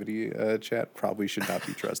proximity chat probably should not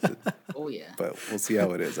be trusted. Oh, yeah. But we'll see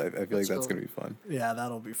how it is. I feel like that's go. going to be fun. Yeah,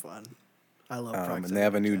 that'll be fun. I love proximity And they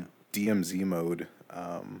have a new chat. DMZ mode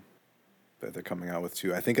that they're coming out with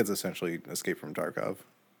too. I think it's essentially Escape from Tarkov,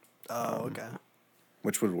 Oh, okay.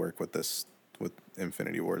 which would work with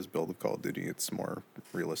Infinity Ward's build of Call of Duty. It's more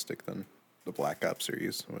realistic than the Black Ops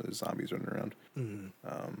series where there's zombies running around.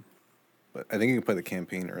 Mm-hmm. But I think you can play the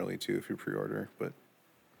campaign early too if you pre-order. But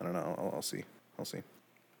I don't know. I'll see.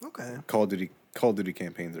 Okay. Call of Duty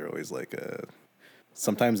campaigns are always like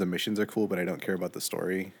sometimes the missions are cool, but I don't care about the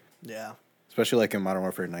story. Yeah. Especially like in Modern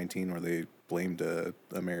Warfare 19, where they blamed a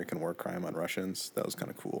American war crime on Russians. That was kind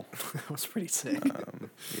of cool. That was pretty sick.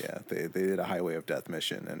 Yeah, they did a Highway of Death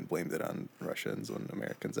mission and blamed it on Russians when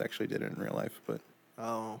Americans actually did it in real life. But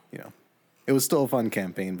Oh. you know, it was still a fun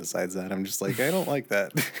campaign. Besides that, I'm just like, I don't like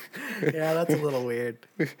that. Yeah, that's a little weird.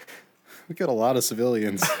 We got a lot of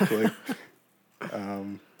civilians. Like,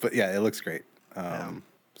 but yeah, it looks great.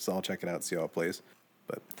 So I'll check it out, see how it plays.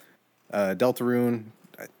 But Deltarune,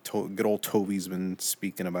 good old Toby's been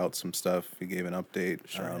speaking about some stuff. He gave an update.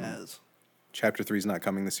 Sure has. Chapter 3 is not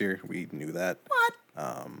coming this year. We knew that. What?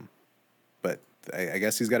 But I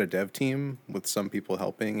guess he's got a dev team with some people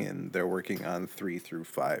helping, and they're working on 3 through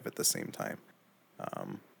 5 at the same time,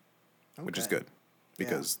 which is Okay. good,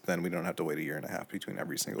 because then we don't have to wait a year and a half between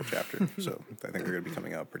every single chapter. So I think they're going to be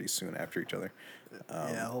coming out pretty soon after each other.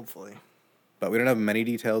 Yeah, hopefully. But we don't have many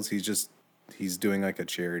details. He's doing like a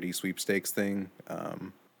charity sweepstakes thing.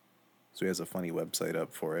 So he has a funny website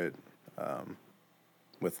up for it,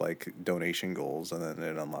 with like donation goals, and then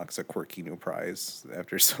it unlocks a quirky new prize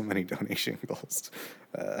after so many donation goals.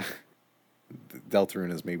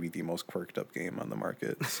 Deltarune is maybe the most quirked up game on the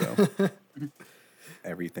market, so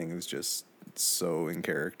everything is just so in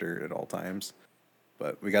character at all times.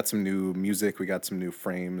 But we got some new music, we got some new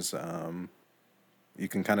frames. You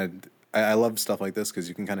can kind of, I love stuff like this because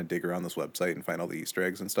you can kind of dig around this website and find all the Easter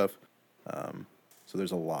eggs and stuff. So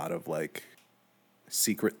there's a lot of like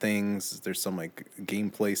secret things. There's some like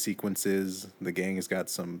gameplay sequences. The gang has got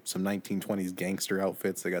some 1920s gangster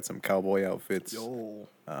outfits. They got some cowboy outfits. Yo.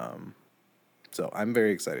 So I'm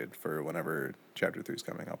very excited for whenever Chapter 3 is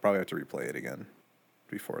coming. I'll probably have to replay it again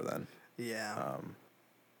before then. Yeah.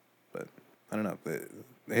 But I don't know. It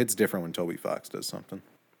hits different when Toby Fox does something.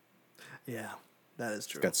 Yeah, that is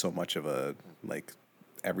true. It's got so much of a, like,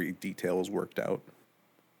 every detail is worked out.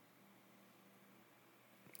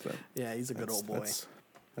 But yeah, he's a good old boy.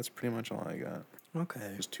 That's pretty much all I got.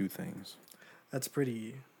 Okay. Just 2 things. That's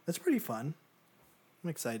pretty fun. I'm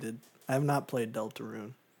excited. I have not played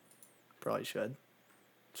Deltarune. Probably should.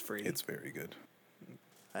 It's free. It's very good.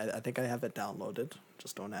 I think I have it downloaded.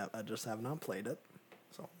 I just have not played it.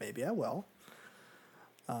 So maybe I will.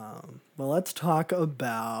 Well, let's talk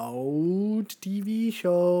about TV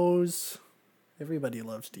shows. Everybody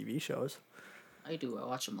loves TV shows. I do. I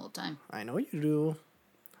watch them all the time. I know you do.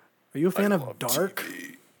 Are you a fan of Dark?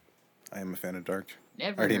 TV. I am a fan of Dark.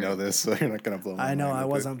 Never. I already know this, so you're not gonna blow my I know. mind I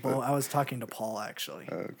with wasn't. it, but- I was talking to Paul actually.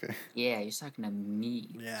 Oh, okay. Yeah, he's talking to me.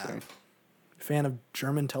 Yeah. Sorry. Fan of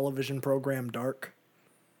German television program Dark?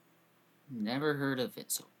 Never heard of it,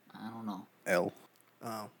 so I don't know. L.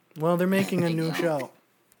 Oh. Well, they're making a new No. show.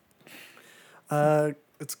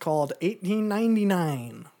 It's called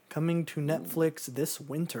 1899, coming to Netflix this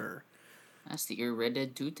winter. That's the year Red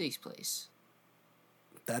Dead 2 takes place.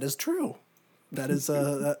 That is true. That is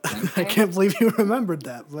I can't believe you remembered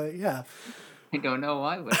that, but yeah. I don't know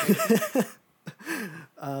why, but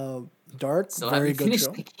Dark, still very haven't good finished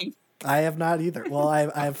show. the game. I have not either. Well, I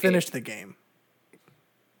have finished the game.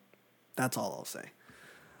 That's all I'll say.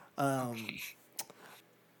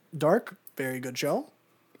 Dark, very good show.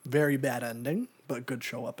 Very bad ending, but good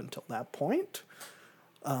show up until that point.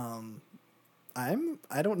 I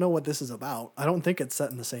don't know what this is about. I don't think it's set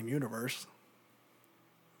in the same universe.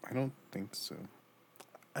 I don't think so.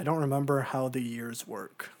 I don't remember how the years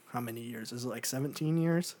work. How many years? Is it like 17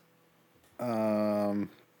 years? That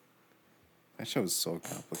show is so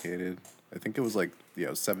complicated. I think it was like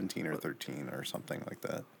 17 or 13 or something like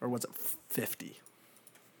that. Or was it 50?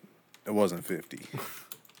 It wasn't 50.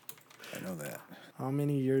 I know that. How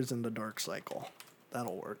many years in the dark cycle?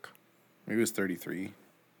 That'll work. Maybe it was 33.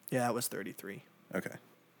 Yeah, it was 33. Okay.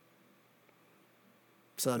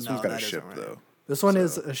 So This no, one's got a that ship isn't right. though. This one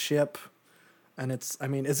is so- a ship, and is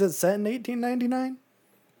it set in 1899?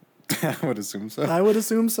 I would assume so. I would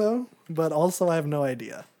assume so, but also I have no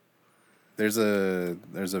idea. There's a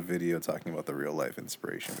video talking about the real life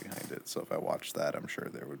inspiration behind it. So if I watched that, I'm sure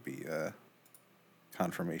there would be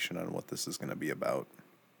confirmation on what this is going to be about.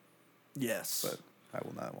 Yes. But I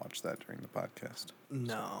will not watch that during the podcast.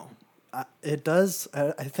 No. It does.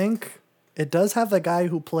 I think it does have the guy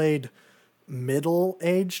who played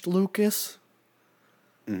middle-aged Lucas.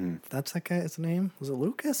 Mm-hmm. That's that guy's name? Was it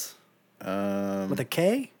Lucas? Um, With a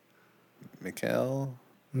K? Mikhail.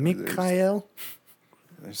 Mikhail?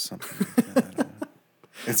 There's something. I don't know.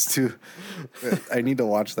 It's too. I need to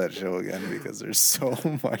watch that show again because there's so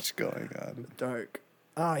much going on. Dark.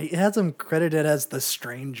 Ah, he has him credited as the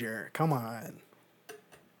Stranger. Come on.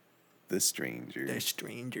 The Stranger. The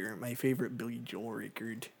Stranger, my favorite Billy Joel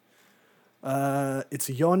record. It's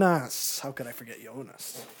Jonas. How could I forget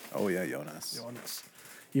Jonas? Oh yeah, Jonas. Jonas.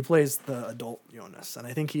 He plays the adult Jonas, and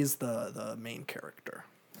I think he's the main character.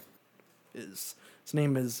 His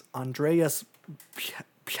name is Andreas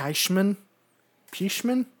Pieschmann.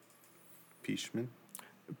 Pieschmann? Pieschmann.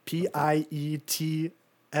 Pietschmann.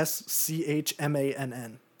 Pieschmann?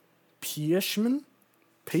 Pieschmann?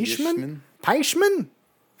 Pieschmann? Pieschmann?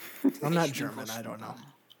 I'm not German. I don't know.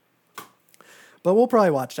 But we'll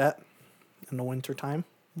probably watch that in the winter time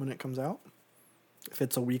when it comes out. If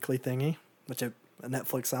it's a weekly thingy, which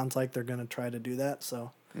Netflix sounds like they're going to try to do that.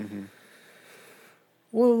 So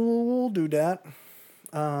we'll do that.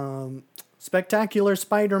 Spectacular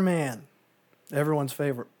Spider-Man. Everyone's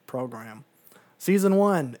favorite program. Season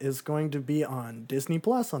 1 is going to be on Disney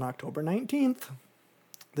Plus on October 19th.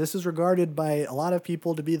 This is regarded by a lot of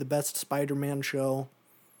people to be the best Spider-Man show.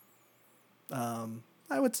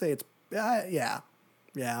 I would say it's, yeah.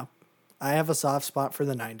 I have a soft spot for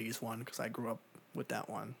the 90s one because I grew up with that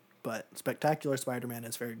one. But Spectacular Spider-Man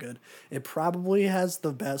is very good. It probably has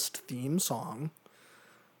the best theme song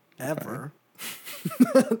ever.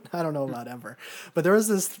 I don't know about ever. But there was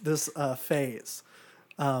this phase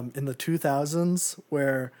in the 2000s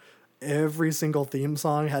where every single theme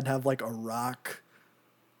song had to have like a rock,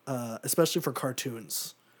 especially for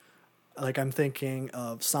cartoons. Like I'm thinking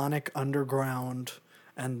of Sonic Underground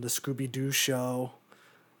and the Scooby-Doo show,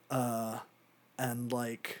 and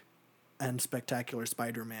Spectacular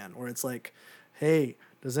Spider-Man, where it's like, hey,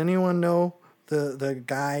 does anyone know the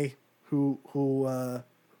guy who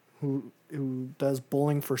does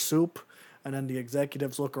bowling for soup? And then the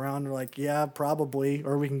executives look around and are like, yeah, probably,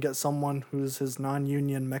 or we can get someone who's his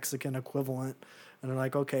non-union Mexican equivalent. And they're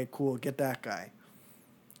like, okay, cool, get that guy.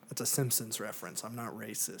 That's a Simpsons reference. I'm not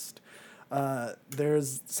racist.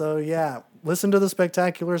 Listen to the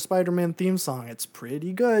Spectacular Spider-Man theme song. It's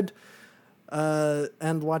pretty good.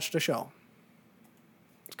 And watch the show.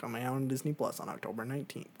 It's coming out on Disney Plus on October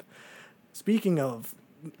 19th. Speaking of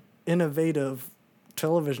innovative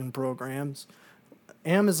television programs,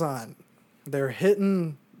 Amazon, they're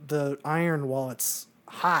hitting the iron while it's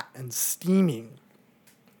hot and steaming.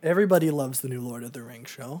 Everybody loves the new Lord of the Rings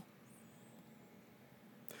show.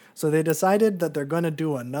 So they decided that they're going to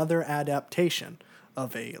do another adaptation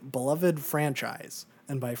of a beloved franchise.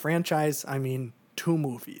 And by franchise, I mean 2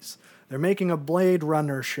 movies. They're making a Blade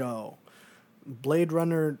Runner show. Blade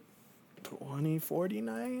Runner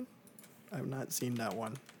 2049? I've not seen that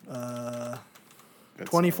one.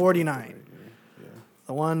 2049. Yeah.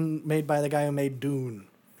 The one made by the guy who made Dune.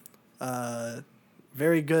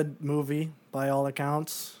 Very good movie, by all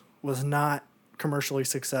accounts. Was not commercially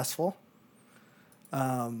successful.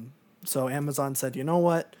 So Amazon said, you know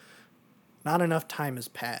what? Not enough time has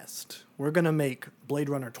passed. We're going to make Blade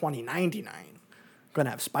Runner 2099. Going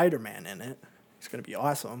to have Spider-Man in it. It's going to be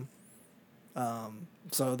awesome.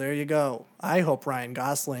 So there you go. I hope Ryan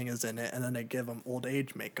Gosling is in it, and then they give him old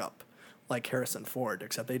age makeup like Harrison Ford,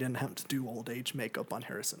 except they didn't have to do old age makeup on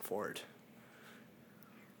Harrison Ford.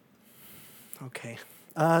 Okay.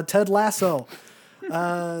 Ted Lasso.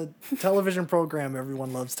 Television program.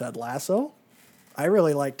 Everyone loves Ted Lasso. I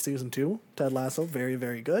really liked season 2. Ted Lasso. Very,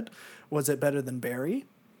 very good. Was it better than Barry?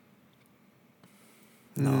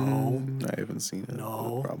 No. I haven't seen it.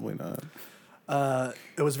 No. Probably not.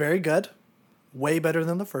 It was very good. Way better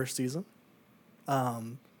than the first season.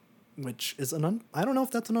 Which is I don't know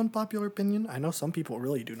if that's an unpopular opinion. I know some people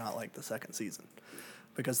really do not like the second season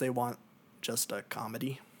because they want just a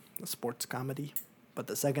comedy, a sports comedy. But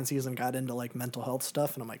the second season got into like mental health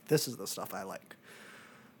stuff, and I'm like, this is the stuff I like.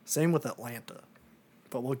 Same with Atlanta,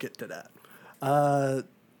 but we'll get to that.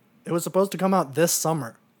 It was supposed to come out this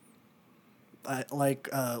summer, like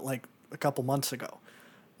a couple months ago.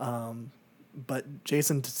 But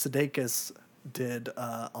Jason Sudeikis did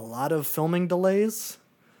a lot of filming delays,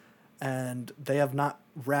 and they have not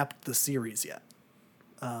wrapped the series yet.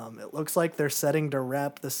 It looks like they're setting to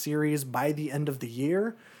wrap the series by the end of the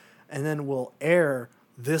year, and then will air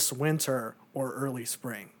this winter or early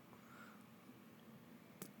spring.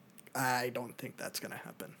 I don't think that's going to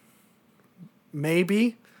happen.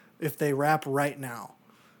 Maybe if they wrap right now.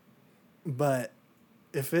 But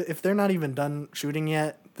if they're not even done shooting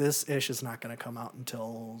yet, this ish is not going to come out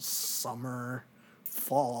until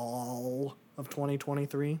fall of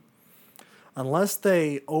 2023. Unless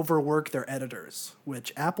they overwork their editors,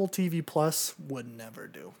 which Apple TV Plus would never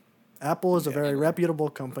do. Apple is a very reputable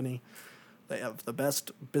company. They have the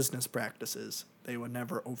best business practices. They would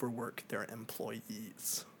never overwork their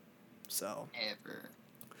employees. So, Ever.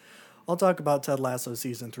 I'll talk about Ted Lasso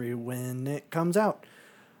Season 3 when it comes out.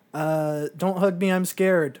 Don't Hug Me, I'm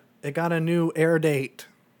Scared. It got a new air date.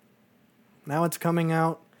 Now it's coming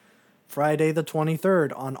out Friday the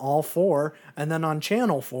 23rd on all 4, and then on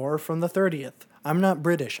Channel 4 from the 30th. I'm not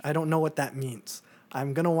British. I don't know what that means.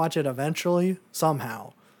 I'm going to watch it eventually,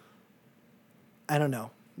 somehow. I don't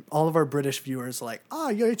know. All of our British viewers are like,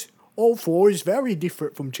 yes, all 4 is very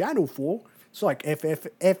different from Channel 4. It's like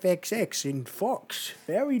FXX in Fox.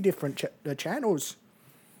 Very different channels.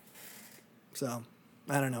 So,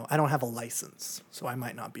 I don't know. I don't have a license, so I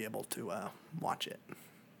might not be able to watch it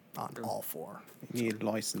on all 4. You need a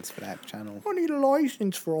license for that channel. I need a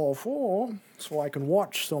license for all 4 so I can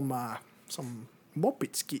watch some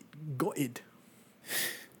Muppets get gutted.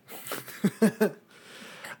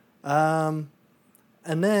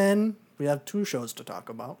 And then we have 2 shows to talk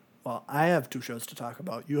about. Well, I have 2 shows to talk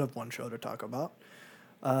about. You have 1 show to talk about.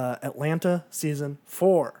 Atlanta Season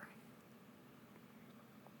 4.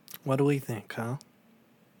 What do we think, huh?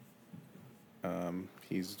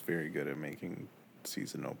 He's very good at making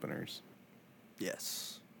season openers.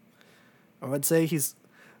 Yes. I would say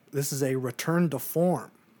this is a return to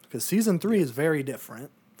form, because season 3 is very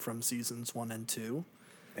different from seasons 1 and 2.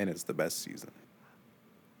 And it's the best season.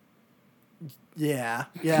 Yeah,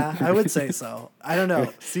 I would say so. I don't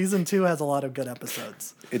know. Season 2 has a lot of good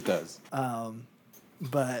episodes. It does.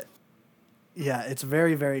 But yeah, it's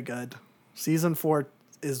very, very good. Season 4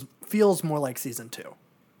 feels more like season 2.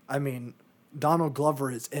 I mean, Donald Glover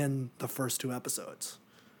is in the first 2 episodes.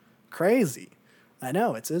 Crazy. I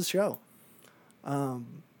know, it's his show.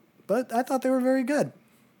 But I thought they were very good.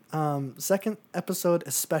 Second episode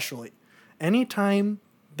especially. Anytime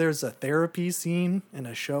there's a therapy scene in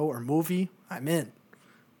a show or movie, I'm in.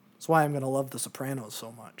 That's why I'm going to love The Sopranos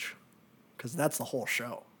so much. Because that's the whole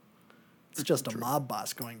show. It's just a mob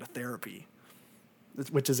boss going to therapy.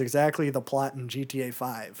 Which is exactly the plot in GTA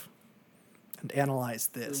 5. And Analyze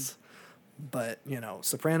This. But,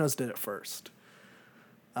 Sopranos did it first.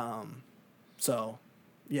 So,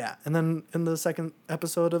 yeah. And then in the second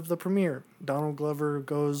episode of the premiere, Donald Glover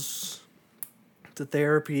goes to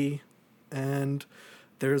therapy, and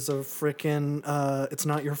there's a frickin' It's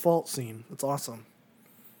Not Your Fault scene. It's awesome.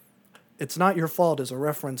 It's Not Your Fault is a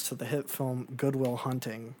reference to the hit film Good Will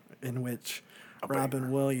Hunting, in which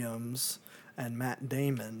Robin Williams and Matt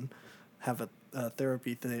Damon have a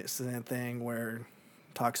therapy thing where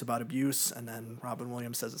talks about abuse, and then Robin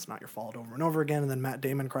Williams says it's not your fault over and over again, and then Matt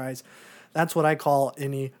Damon cries. That's what I call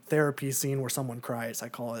any therapy scene where someone cries. I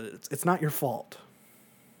call it's not your fault.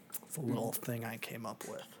 It's a little thing I came up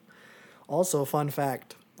with. Also, fun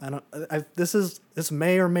fact. This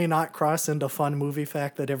may or may not cross into fun movie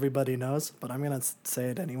fact that everybody knows, but I'm gonna say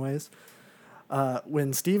it anyways.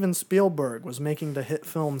 When Steven Spielberg was making the hit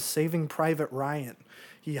film Saving Private Ryan,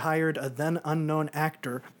 he hired a then unknown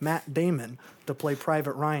actor, Matt Damon, to play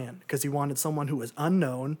Private Ryan because he wanted someone who was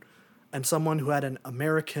unknown and someone who had an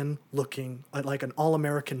American-looking, like an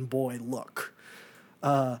all-American boy look.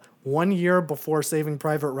 1 year before Saving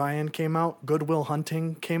Private Ryan came out, Good Will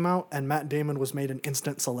Hunting came out, and Matt Damon was made an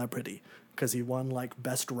instant celebrity because he won like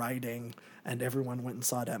Best Writing, and everyone went and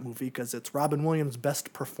saw that movie because it's Robin Williams'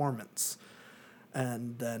 best performance.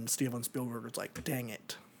 And then Steven Spielberg was like, dang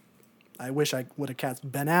it. I wish I would have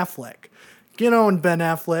cast Ben Affleck. Get on, Ben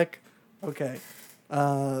Affleck. Okay.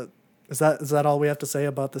 Is that all we have to say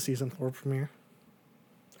about the season 4 premiere?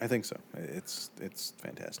 I think so. It's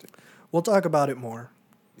fantastic. We'll talk about it more.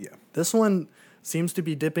 Yeah. This one seems to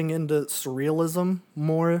be dipping into surrealism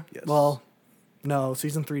more. Yes. Well, no,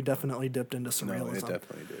 season 3 definitely dipped into surrealism. No, it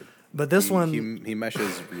definitely did. But this one... He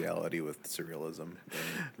meshes reality with surrealism in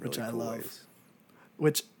really which I cool love. ways.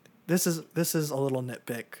 Which, this is a little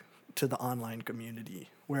nitpick to the online community,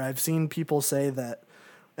 where I've seen people say that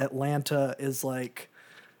Atlanta is like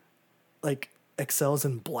excels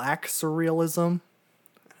in black surrealism.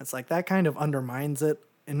 It's like that kind of undermines it,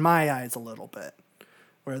 in my eyes, a little bit.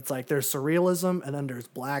 Where it's like there's surrealism and then there's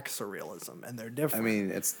black surrealism, and they're different. I mean,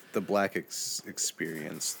 it's the black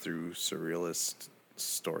experience through surrealist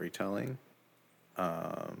storytelling.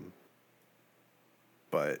 But,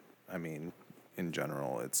 I mean, in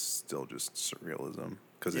general, it's still just surrealism.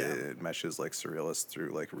 Because it meshes, like, surrealist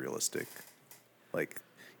through, like, realistic. Like,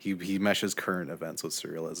 he meshes current events with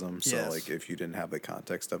surrealism. So, like, if you didn't have the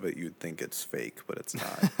context of it, you'd think it's fake, but it's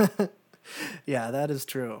not. Yeah, that is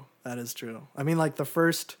true. That is true. I mean, like the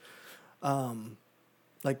first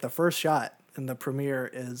shot in the premiere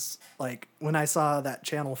is like when I saw that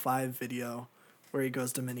Channel 5 video where he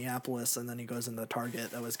goes to Minneapolis and then he goes in the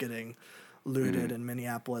Target that was getting looted in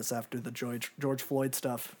Minneapolis after the George Floyd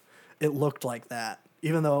stuff. It looked like that,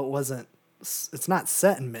 even though it's not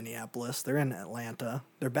set in Minneapolis. They're in Atlanta.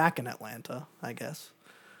 They're back in Atlanta, I guess.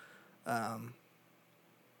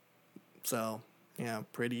 So yeah,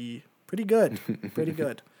 pretty good. Pretty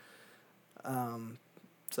good.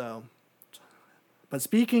 But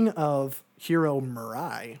speaking of Hiro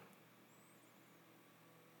Murai,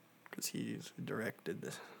 because he's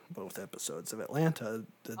directed both episodes of Atlanta,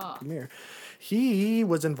 the premiere, he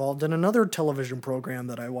was involved in another television program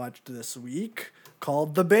that I watched this week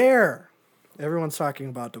called The Bear. Everyone's talking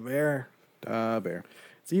about The Bear. Bear.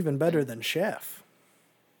 It's even better than Chef.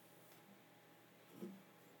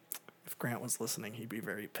 If Grant was listening, he'd be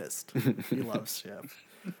very pissed. He loves Chef.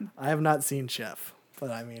 I have not seen Chef, but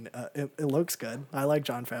I mean, it looks good. I like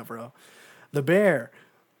Jon Favreau. The Bear,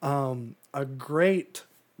 a great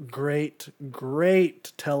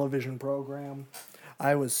television program.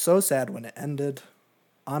 I was so sad when it ended.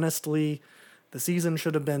 Honestly, the season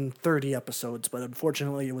should have been 30 episodes, but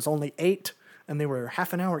unfortunately it was only 8, and they were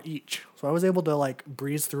half an hour each. So I was able to like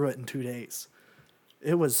breeze through it in 2 days.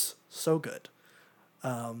 It was so good.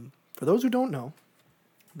 For those who don't know,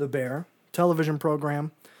 The Bear television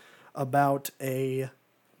program about a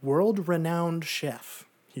world-renowned chef.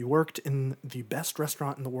 He worked in the best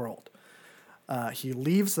restaurant in the world. He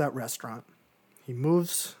leaves that restaurant. He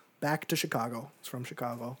moves back to Chicago. He's from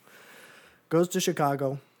Chicago. Goes to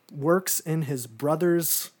Chicago, works in his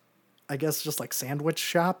brother's, I guess, just like sandwich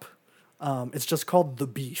shop. It's just called The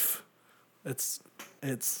Beef. It's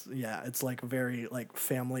like a very like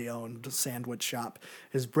family-owned sandwich shop.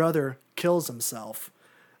 His brother kills himself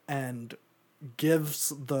and gives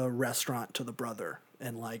the restaurant to the brother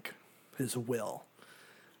in like his will.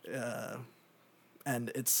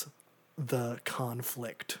 And it's the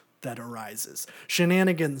conflict that arises.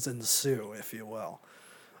 Shenanigans ensue, if you will.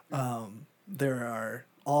 There are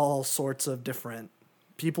all sorts of different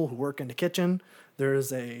people who work in the kitchen.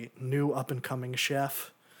 There's a new up-and-coming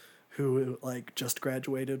chef who like just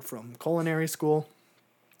graduated from culinary school,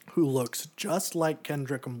 who looks just like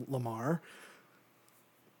Kendrick Lamar,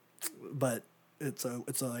 but it's a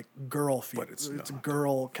like girl feel. It's a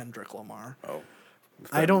girl Kendrick Lamar. Oh,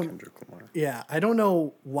 I don't. Kendrick Lamar. Yeah, I don't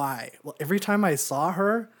know why. Well, every time I saw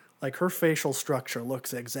her, like her facial structure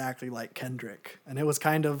looks exactly like Kendrick, and it was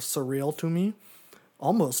kind of surreal to me,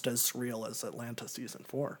 almost as surreal as Atlanta season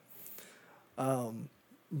 4.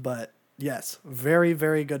 But yes, very,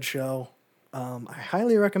 very good show. I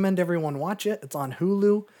highly recommend everyone watch it. It's on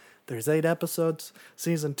Hulu. There's 8 episodes.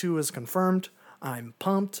 Season 2 is confirmed. I'm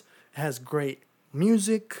pumped. It has great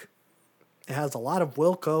music. It has a lot of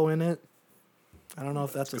Wilco in it. I don't know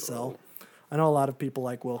if that's a sell. I know a lot of people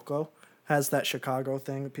like Wilco. Has that Chicago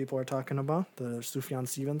thing that people are talking about, the Sufjan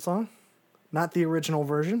Stevens song. Not the original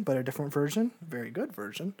version, but a different version. Very good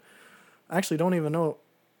version. I actually don't even know.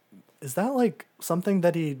 Is that like something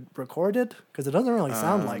that he recorded? Because it doesn't really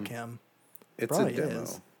sound like him. It's a demo.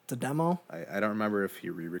 It's a demo? I don't remember if he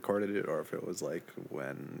re-recorded it or if it was like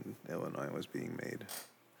when Illinois was being made.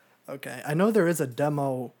 Okay. I know there is a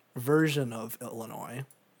demo version of Illinois.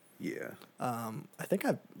 Yeah. I think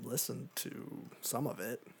I've listened to some of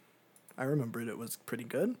it. I remembered it was pretty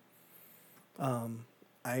good.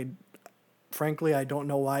 Frankly, I don't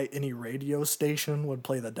know why any radio station would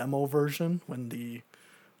play the demo version when the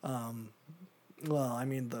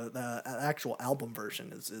the actual album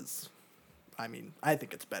version is I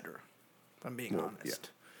think it's better, if I'm being honest. Yeah.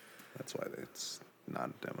 That's why it's not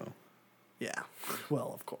a demo. Yeah,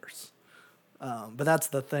 well, of course. But that's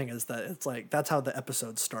the thing, is that it's like, that's how the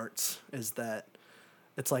episode starts, is that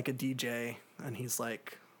it's like a DJ, and he's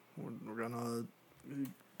like, we're gonna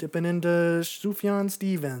dipping into Sufjan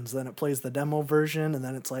Stevens, then it plays the demo version, and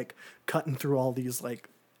then it's like cutting through all these like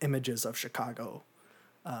images of Chicago.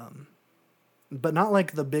 But not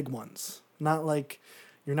like the big ones. Not like,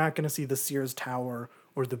 you're not going to see the Sears Tower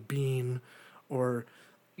or the Bean or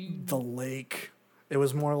the lake. It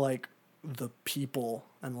was more like the people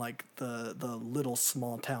and like the little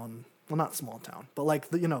small town. Well, not small town, but like,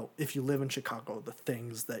 if you live in Chicago, the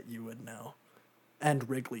things that you would know. And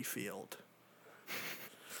Wrigley Field.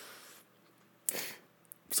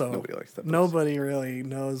 So nobody likes that place. Nobody really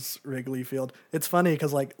knows Wrigley Field. It's funny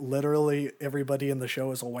because like literally everybody in the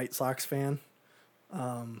show is a White Sox fan.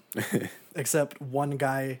 Except one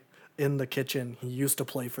guy in the kitchen. He used to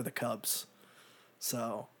play for the Cubs.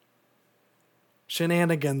 So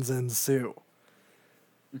shenanigans ensue.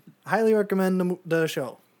 Highly recommend the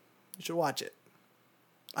show. You should watch it.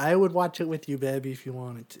 I would watch it with you, baby, if you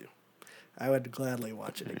wanted to. I would gladly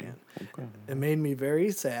watch it again. Okay. It made me very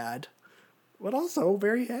sad, but also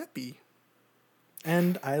very happy.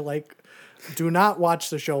 And I do not watch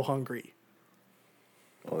the show hungry.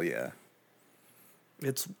 Oh yeah.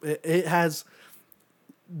 It has,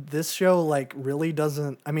 this show like really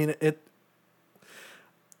doesn't, man,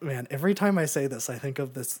 every time I say this, I think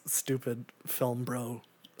of this stupid Film Bro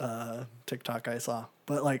TikTok I saw,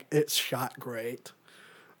 but like it's shot great.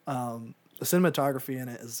 The cinematography in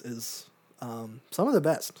it is some of the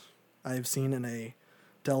best I've seen in a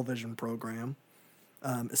television program,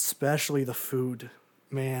 especially the food.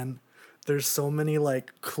 Man, there's so many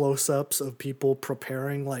like close-ups of people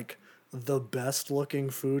preparing like the best looking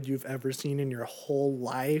food you've ever seen in your whole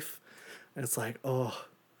life. And it's like, oh,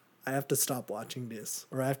 I have to stop watching this,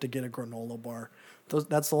 or I have to get a granola bar.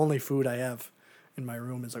 That's the only food I have in my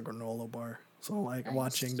room is a granola bar. So like nice.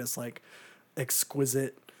 Watching this like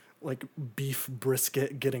exquisite like beef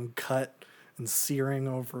brisket getting cut and searing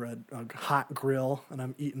over a hot grill, and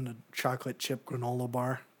I'm eating a chocolate chip granola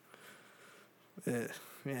bar.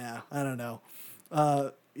 Yeah, I don't know.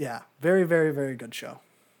 Yeah, very, very, very good show.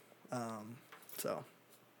 So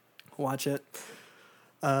watch it.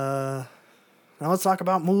 Now let's talk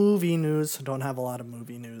about movie news. Don't have a lot of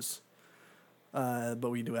movie news, but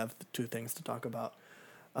we do have 2 things to talk about.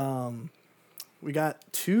 we got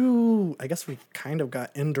two, I guess we kind of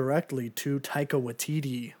got indirectly two Taika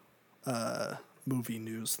Waititi movie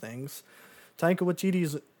news things. Taika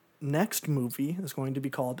Waititi's next movie is going to be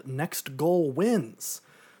called Next Goal Wins,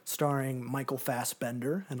 starring Michael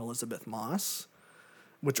Fassbender and Elizabeth Moss,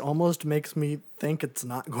 which almost makes me think it's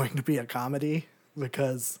not going to be a comedy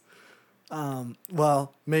because,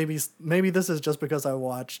 well, maybe this is just because I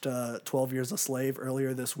watched 12 Years a Slave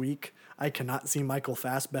earlier this week. I cannot see Michael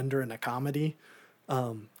Fassbender in a comedy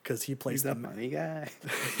because he plays the funny guy.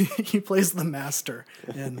 he plays the master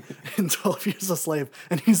in 12 Years a Slave,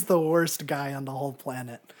 and he's the worst guy on the whole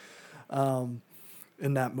planet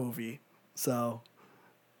in that movie. So,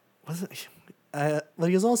 was it? But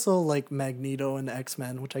he's also like Magneto in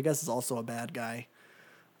X-Men, which I guess is also a bad guy.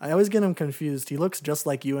 I always get him confused. He looks just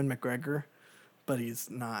like Ewan McGregor, but he's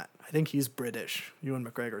not. I think he's British. Ewan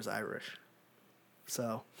McGregor's Irish.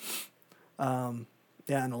 So,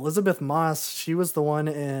 yeah, and Elizabeth Moss, she was the one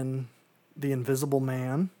in The Invisible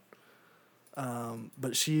Man.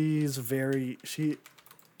 But she's very, she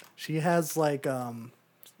has like,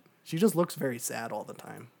 she just looks very sad all the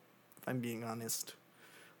time, if I'm being honest.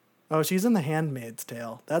 Oh, she's in The Handmaid's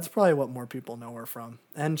Tale. That's probably what more people know her from.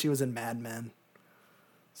 And she was in Mad Men.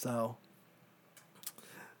 So,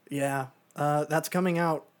 yeah, that's coming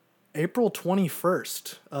out April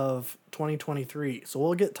 21st of 2023. So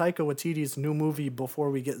we'll get Taika Waititi's new movie before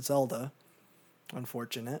we get Zelda.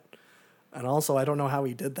 Unfortunate. And also, I don't know how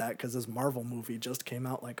he did that because his Marvel movie just came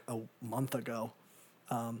out like a month ago.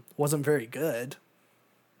 Wasn't very good,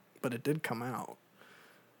 but it did come out.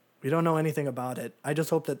 We don't know anything about it. I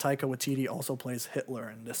just hope that Taika Waititi also plays Hitler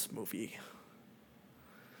in this movie.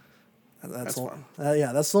 That's fun.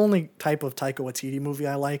 Yeah, that's the only type of Taika Waititi movie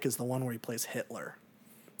I like is the one where he plays Hitler.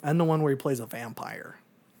 And the one where he plays a vampire.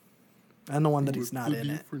 And the one that he's not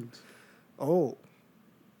in it. Oh.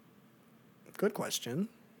 Good question.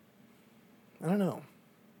 I don't know.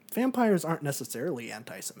 Vampires aren't necessarily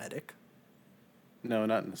anti-Semitic. No,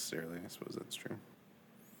 not necessarily. I suppose that's true.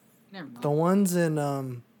 Never mind. The ones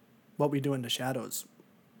in What We Do in the Shadows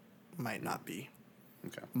might not be.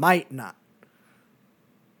 Okay. Might not.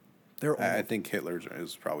 They're old. I think Hitler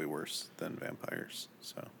is probably worse than vampires.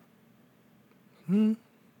 So.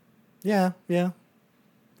 Yeah.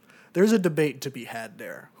 There's a debate to be had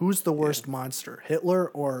there. Who's the worst monster, Hitler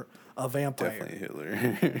or a vampire? Definitely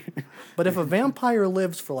Hitler. But if a vampire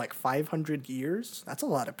lives for like 500 years, that's a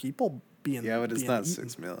lot of people being. Yeah, but it's not eaten.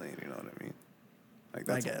 6 million. You know what I mean? Like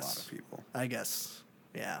that's a lot of people. I guess.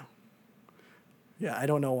 Yeah. Yeah, I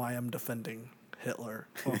don't know why I'm defending Hitler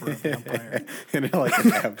over a vampire. In like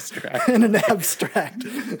an abstract. In an abstract.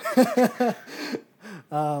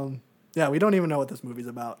 Yeah, we don't even know what this movie's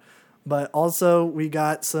about. But also, we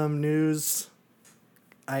got some news.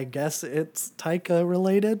 I guess it's Taika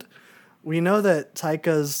related. We know that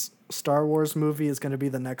Taika's Star Wars movie is going to be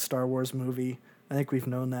the next Star Wars movie. I think we've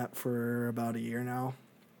known that for about a year now.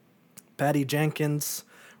 Patty Jenkins'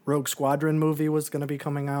 Rogue Squadron movie was going to be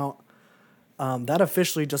coming out. That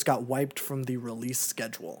officially just got wiped from the release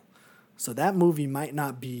schedule. So that movie might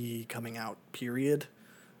not be coming out, period.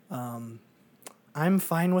 I'm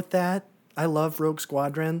fine with that. I love Rogue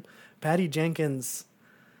Squadron. Patty Jenkins,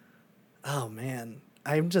 oh man,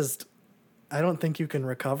 I don't think you can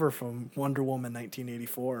recover from Wonder Woman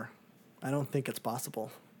 1984. I don't think it's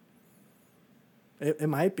possible. It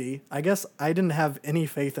might be. I guess I didn't have any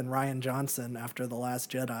faith in Rian Johnson after The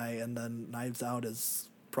Last Jedi, and then Knives Out is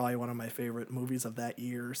probably one of my favorite movies of that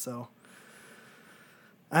year, so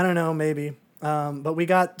I don't know, maybe. But we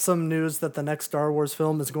got some news that the next Star Wars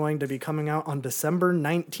film is going to be coming out on December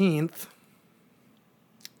 19th,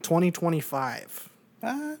 2025.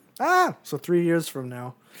 So 3 years from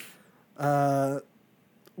now.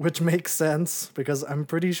 Which makes sense because I'm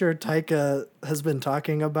pretty sure Taika has been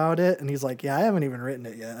talking about it and he's like, yeah, I haven't even written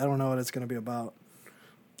it yet. I don't know what it's going to be about.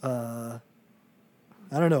 I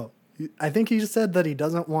don't know. I think he said that he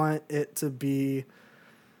doesn't want it to be,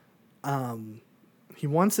 he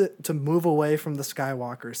wants it to move away from the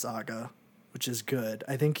Skywalker saga, which is good.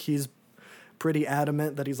 I think he's pretty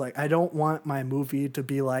adamant that he's like, I don't want my movie to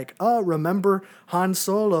be like, oh, remember Han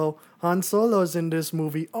Solo? Han Solo's in this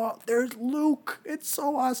movie. Oh, there's Luke. It's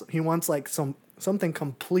so awesome. He wants like something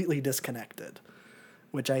completely disconnected,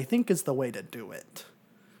 which I think is the way to do it.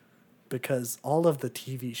 Because all of the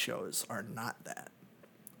TV shows are not that.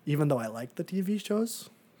 Even though I like the TV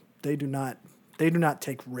shows, they do not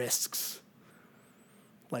take risks.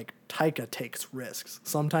 Like Taika takes risks.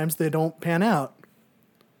 Sometimes they don't pan out.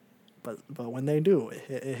 But when they do,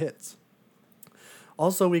 it hits.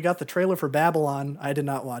 Also, we got the trailer for Babylon. I did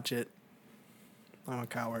not watch it. I'm a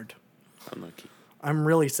coward. Unlucky. I'm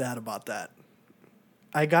really sad about that.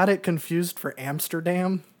 I got it confused for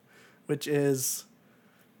Amsterdam, which is,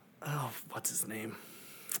 what's his name?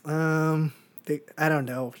 I don't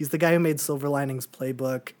know. He's the guy who made Silver Linings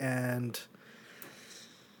Playbook, and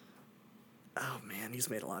oh man, he's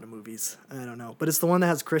made a lot of movies. I don't know, but it's the one that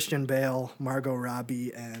has Christian Bale, Margot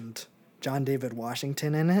Robbie, and John David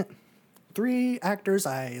Washington in it. 3 actors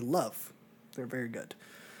I love. They're very good.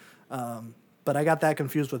 But I got that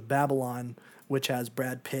confused with Babylon, which has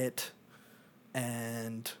Brad Pitt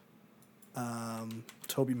and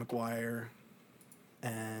Tobey Maguire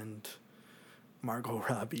and Margot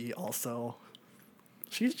Robbie also.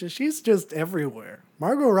 She's just everywhere.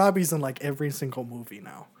 Margot Robbie's in like every single movie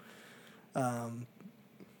now.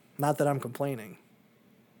 Not that I'm complaining.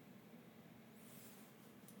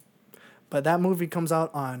 But that movie comes out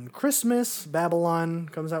on Christmas. Babylon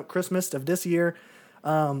comes out Christmas of this year.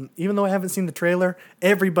 Even though I haven't seen the trailer,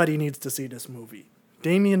 everybody needs to see this movie.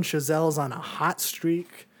 Damien Chazelle's on a hot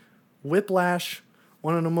streak. Whiplash,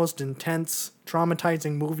 one of the most intense,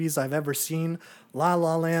 traumatizing movies I've ever seen. La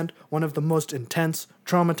La Land, one of the most intense,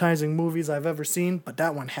 traumatizing movies I've ever seen. But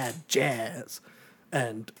that one had jazz.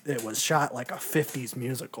 And it was shot like a 50s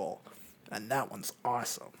musical. And that one's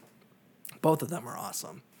awesome. Both of them are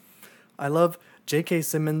awesome. I love J.K.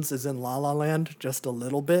 Simmons is in La La Land just a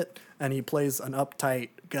little bit, and he plays an uptight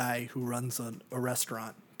guy who runs a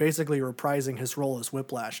restaurant, basically reprising his role as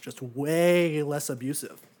Whiplash, just way less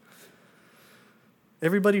abusive.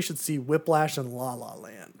 Everybody should see Whiplash and La La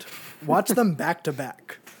Land. Watch them back to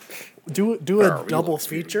back. Do a double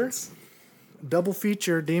feature. Double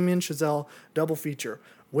feature, Damien Chazelle, double feature.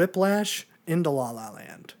 Whiplash into La La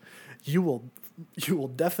Land. You will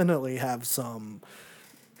definitely have some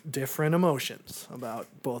different emotions about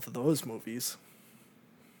both of those movies.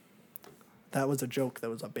 That was a joke. That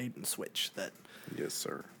was a bait and switch. Yes,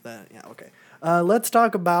 sir. Yeah, okay. Let's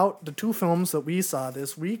talk about the 2 films that we saw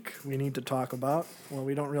this week. We need to talk about. Well,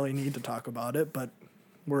 we don't really need to talk about it, but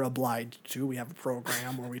we're obliged to. We have a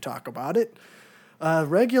program where we talk about it.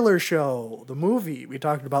 Regular Show, the movie. We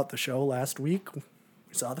talked about the show last week. We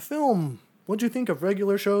saw the film. What'd you think of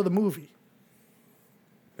Regular Show, the movie?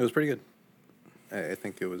 It was pretty good. I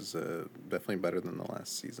think it was definitely better than the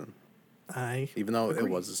last season. Even though it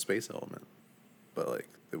was a space element, but like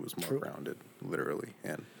it was more grounded, literally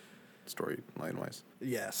and storyline wise.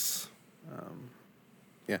 Yes.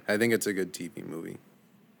 Yeah, I think it's a good TV movie.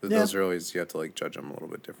 Those are always, you have to like judge them a little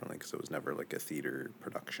bit differently because it was never like a theater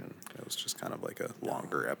production. It was just kind of like a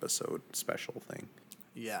longer episode special thing.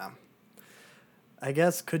 Yeah. I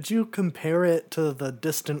guess, could you compare it to the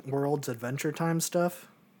Distant Worlds Adventure Time stuff?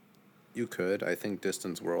 You could. I think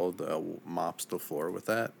Distant World mops the floor with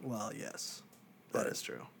that. Well, yes. That is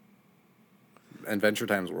true. Adventure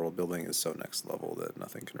Time's world building is so next level that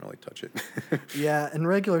nothing can really touch it. Yeah, and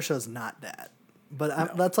Regular Show's not that.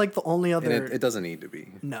 But that's like the only other... And it doesn't need to be.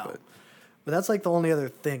 No. But that's like the only other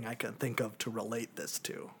thing I can think of to relate this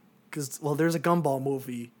to. Because, well, there's a Gumball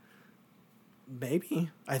movie. Maybe.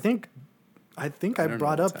 I think I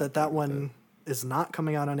brought up that one is not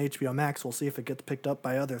coming out on HBO Max. We'll see if it gets picked up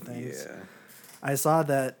by other things. Yeah. I saw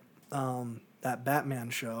that that Batman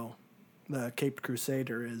show, the Caped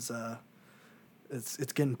Crusader, is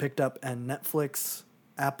it's getting picked up, and Netflix,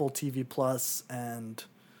 Apple TV Plus, and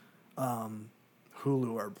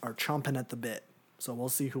Hulu are chomping at the bit. So we'll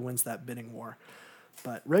see who wins that bidding war.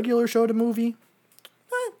 But Regular Show to movie,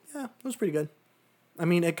 yeah, it was pretty good. I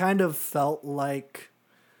mean, it kind of felt like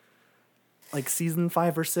season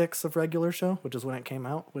 5 or 6 of Regular Show, which is when it came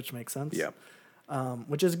out, which makes sense. Yeah.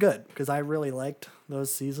 Which is good, because I really liked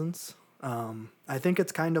those seasons. I think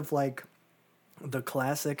it's kind of like the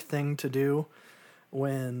classic thing to do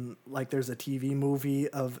when like there's a TV movie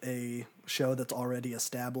of a show that's already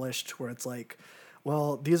established, where it's like,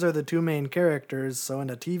 well, these are the 2 main characters, so in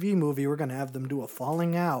a TV movie we're going to have them do a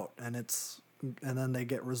falling out, and then they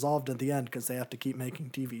get resolved at the end because they have to keep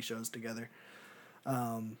making TV shows together.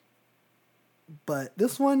 But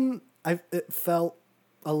this one, it felt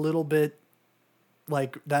a little bit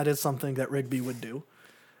like that is something that Rigby would do,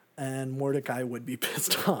 and Mordecai would be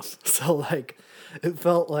pissed off. So like, it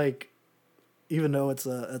felt like, even though it's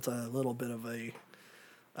a little bit of a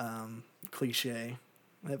cliche,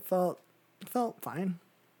 it felt fine.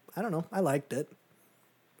 I don't know. I liked it.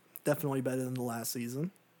 Definitely better than the last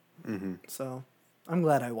season. Mm-hmm. So I'm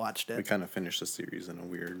glad I watched it. We kind of finished the series in a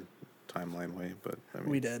weird timeline way, but I mean,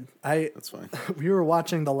 we did. That's fine. We were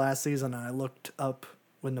watching the last season, and I looked up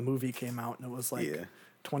when the movie came out, and it was like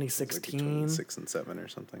 2016, it was like 6 and 7 or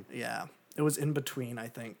something. Yeah, it was in between. I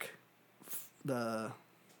think the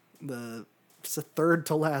third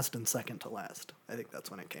to last and second to last. I think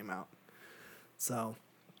that's when it came out. So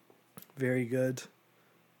very good.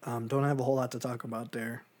 Don't have a whole lot to talk about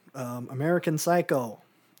there. American Psycho,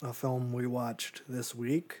 a film we watched this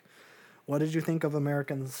week. What did you think of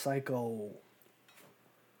American Psycho?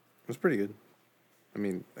 It was pretty good. I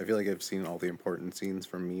mean, I feel like I've seen all the important scenes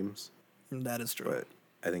from memes. That is true. But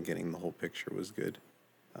I think getting the whole picture was good.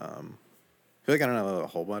 I feel like I don't have a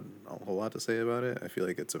whole lot to say about it. I feel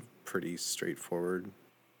like it's a pretty straightforward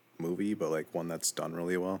movie, but like one that's done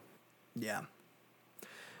really well. Yeah.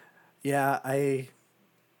 Yeah,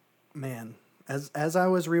 as I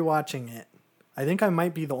was rewatching it, I think I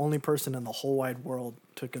might be the only person in the whole wide world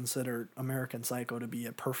to consider American Psycho to be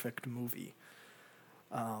a perfect movie.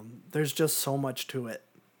 There's just so much to it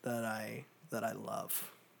that I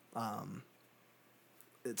love.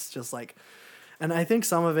 It's just like, and I think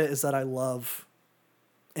some of it is that I love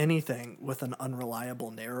anything with an unreliable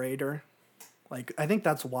narrator. Like, I think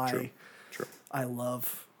that's why True. I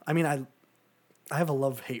have a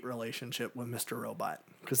love-hate relationship with Mr. Robot,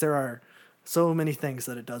 because there are so many things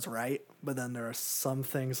that it does right, but then there are some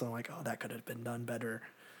things I'm like, oh, that could have been done better.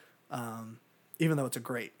 Even though it's a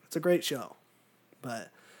great show. But,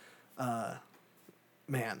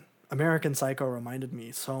 man, American Psycho reminded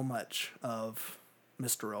me so much of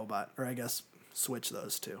Mr. Robot, or I guess switch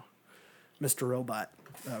those two. Mr. Robot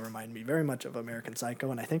reminded me very much of American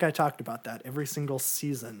Psycho, and I think I talked about that every single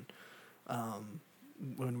season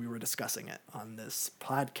when we were discussing it on this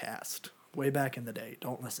podcast way back in the day.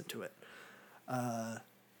 Don't listen to it.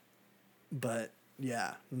 But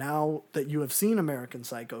yeah, now that you have seen American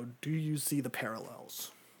Psycho, do you see the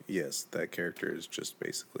parallels? Yes, that character is just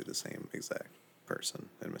basically the same exact person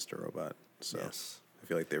in Mr. Robot. So yes. I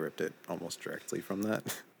feel like they ripped it almost directly from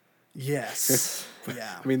that. Yes.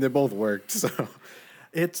 Yeah. I mean, they both worked, so.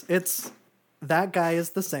 It's that guy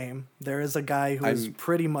is the same. There is a guy who is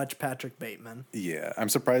pretty much Patrick Bateman. Yeah, I'm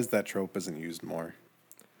surprised that trope isn't used more.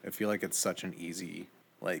 I feel like it's such an easy,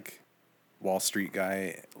 like, Wall Street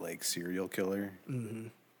guy, like, serial killer. Mm-hmm.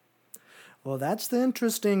 Well, that's the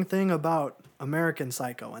interesting thing about American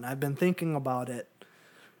Psycho, and I've been thinking about it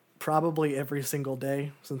probably every single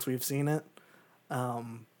day since we've seen it.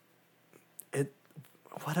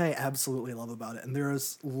 What I absolutely love about it, and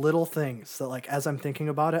there's little things that, like, as I'm thinking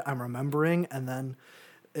about it, I'm remembering, and then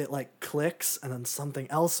it, like, clicks, and then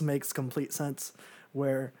something else makes complete sense,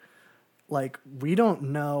 where, like, we don't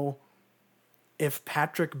know if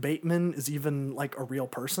Patrick Bateman is even, like, a real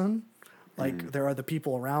person. Like, there are the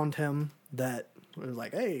people around him that are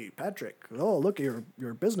like, hey, Patrick, oh, look at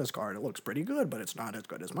your business card. It looks pretty good, but it's not as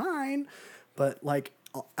good as mine. But, like,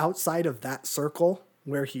 outside of that circle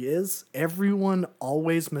where he is, everyone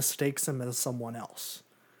always mistakes him as someone else.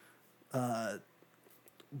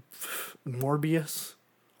 Morbius.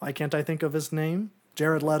 Why can't I think of his name?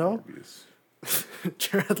 Jared Leto.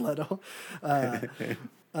 Jared Leto.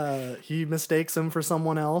 He mistakes him for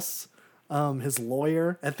someone else. His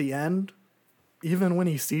lawyer at the end, even when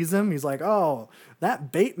he sees him, he's like, oh,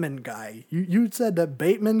 that Bateman guy. You said that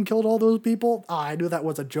Bateman killed all those people? Oh, I knew that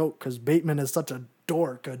was a joke because Bateman is such a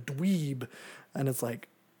dork, a dweeb. And it's like,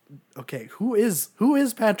 okay, who is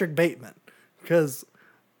Patrick Bateman? Because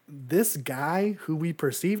this guy who we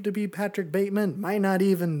perceive to be Patrick Bateman might not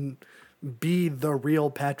even be the real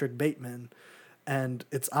Patrick Bateman. And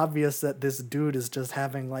it's obvious that this dude is just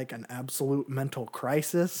having like an absolute mental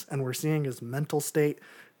crisis, and we're seeing his mental state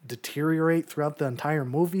deteriorate throughout the entire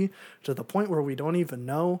movie to the point where we don't even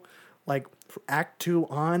know, like, Act 2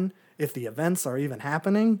 on, if the events are even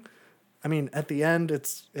happening. I mean, at the end,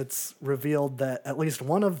 it's revealed that at least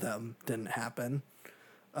one of them didn't happen.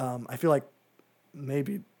 I feel like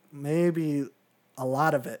maybe a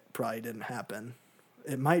lot of it probably didn't happen.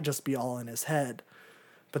 It might just be all in his head.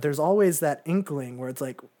 But there's always that inkling where it's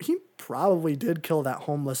like, he probably did kill that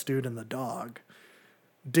homeless dude and the dog.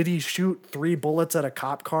 Did he shoot 3 bullets at a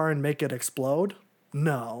cop car and make it explode?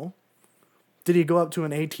 No. Did he go up to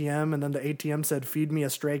an ATM and then the ATM said, feed me a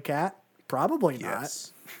stray cat? Probably not.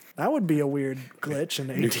 Yes. That would be a weird glitch in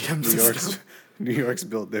the ATM system. New York's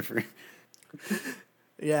built different.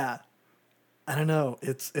 Yeah. I don't know.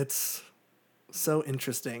 It's so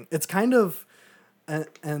interesting. It's kind of,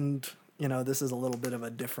 and you know, this is a little bit of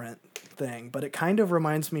a different thing, but it kind of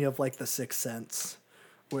reminds me of like The Sixth Sense,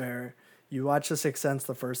 where you watch The Sixth Sense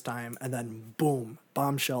the first time and then boom,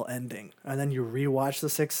 bombshell ending. And then you rewatch The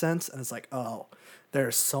Sixth Sense and it's like, oh,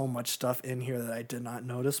 there's so much stuff in here that I did not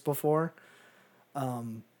notice before.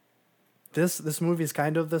 This movie is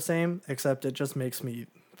kind of the same, except it just makes me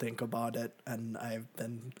think about it, and I've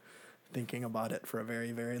been thinking about it for a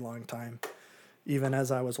very, very long time. Even as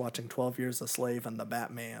I was watching 12 Years a Slave and The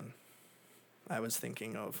Batman, I was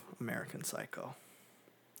thinking of American Psycho.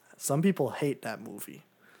 Some people hate that movie.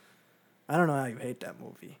 I don't know how you hate that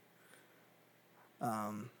movie.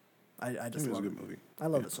 I just love it. It was a good movie. I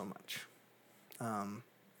love it so much.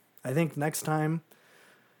 I think next time,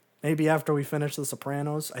 maybe after we finish The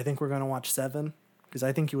Sopranos, I think we're going to watch Seven, because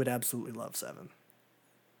I think you would absolutely love Seven.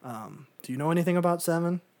 Do you know anything about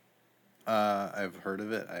Seven? I've heard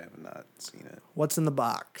of it. I have not seen it. What's in the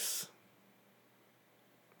box?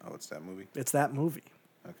 Oh, it's that movie? It's that movie.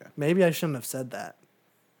 Okay. Maybe I shouldn't have said that.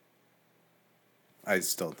 I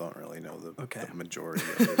still don't really know the majority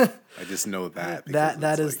of it. I just know that.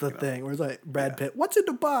 That is the thing. Where it's like Brad Pitt. What's in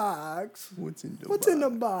the box? What's in the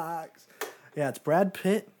box? Yeah, it's Brad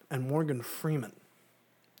Pitt and Morgan Freeman.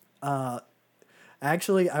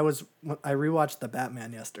 Actually, I rewatched The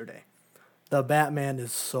Batman yesterday. The Batman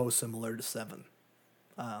is so similar to Seven.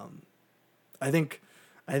 I think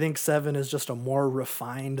Seven is just a more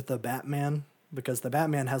refined The Batman, because The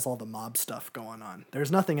Batman has all the mob stuff going on.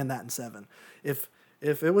 There's nothing in that in Seven. If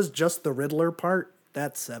it was just the Riddler part,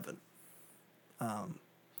 that's Seven.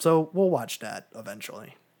 So we'll watch that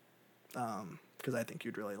eventually, because I think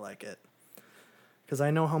you'd really like it. Because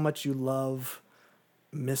I know how much you love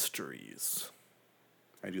mysteries.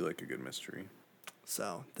 I do like a good mystery.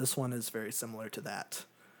 So this one is very similar to that.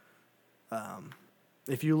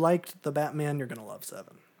 If you liked The Batman, you're going to love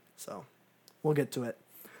Seven. So we'll get to it.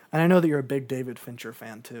 And I know that you're a big David Fincher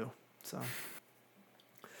fan too. So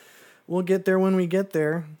we'll get there when we get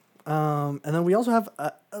there. And then we also have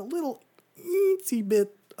a little eensy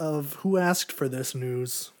bit of Who Asked for This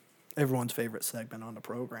news. Everyone's favorite segment on the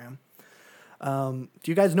program. Do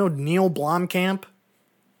you guys know Neil Blomkamp?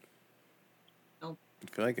 I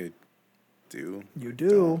feel like I do. You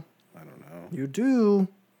do. I don't know. You do.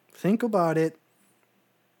 Think about it.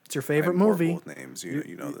 It's your favorite movie. Both names.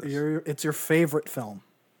 You know this. It's your favorite film.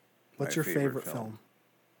 What's your favorite film?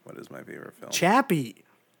 What is my favorite film? Chappie.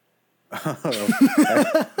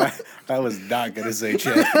 Oh, I was not going to say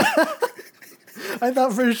Chappie. I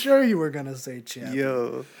thought for sure you were going to say Chappie.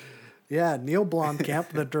 Yo. Yeah, Neil Blomkamp,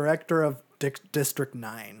 the director of District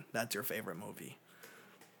 9. That's your favorite movie.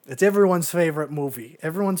 It's everyone's favorite movie.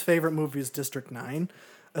 Everyone's favorite movie is District 9.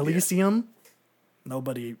 Elysium. Yeah.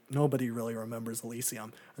 Nobody really remembers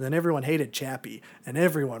Elysium. And then everyone hated Chappie. And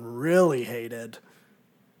everyone really hated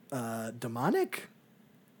Demonic.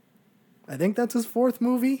 I think that's his fourth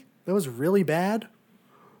movie. That was really bad.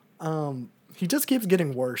 He just keeps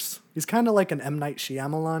getting worse. He's kind of like an M. Night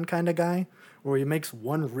Shyamalan kind of guy, where he makes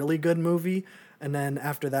one really good movie, and then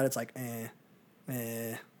after that it's like,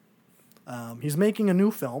 he's making a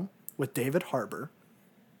new film with David Harbour.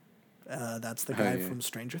 That's the guy from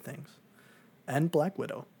Stranger Things. And Black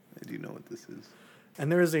Widow. I do know what this is.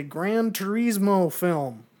 And there is a Gran Turismo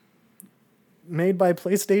film made by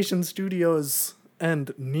PlayStation Studios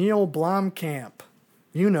and Neil Blomkamp.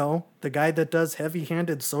 You know, the guy that does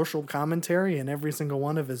heavy-handed social commentary in every single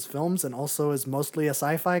one of his films and also is mostly a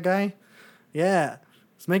sci-fi guy. Yeah,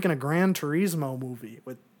 he's making a Gran Turismo movie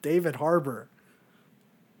with David Harbour.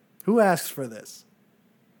 Who asks for this?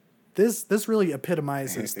 This really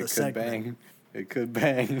epitomizes the segment. It could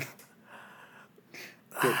bang.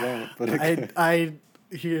 It won't, but it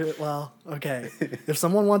could. Well, okay. If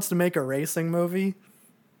someone wants to make a racing movie,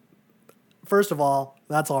 first of all,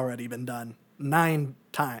 that's already been done 10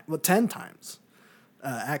 times,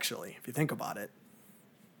 actually, if you think about it.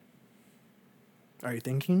 Are you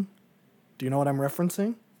thinking? Do you know what I'm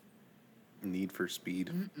referencing? Need for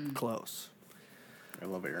Speed. Mm-mm. Close. I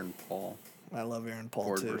love Aaron Paul. I love Aaron Paul,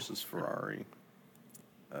 Ford too. Ford versus Ferrari.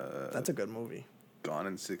 That's a good movie. Gone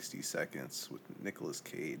in 60 Seconds with Nicolas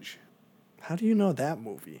Cage. How do you know that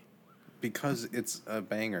movie? Because it's a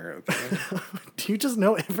banger, okay? Do you just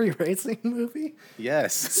know every racing movie?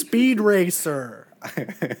 Yes. Speed Racer.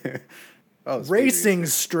 Racing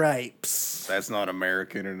Racer. Stripes. That's not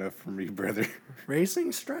American enough for me, brother.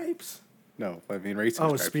 Racing Stripes? No, I mean Racing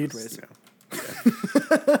Stripes. Speed is, Racer.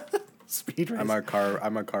 Yeah. Speed Racer.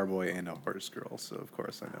 I'm a car boy and a horse girl, so of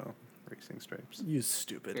course I know Racing Stripes. You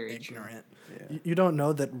stupid, Very ignorant. Yeah. You don't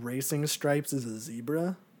know that Racing Stripes is a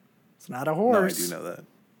zebra? It's not a horse. No, I do know that.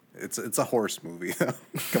 It's a horse movie, though.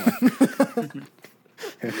 Come on.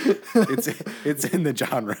 It's in the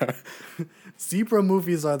genre. Zebra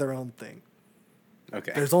movies are their own thing.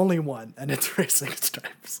 Okay. There's only one, and it's Racing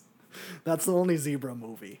Stripes. That's the only zebra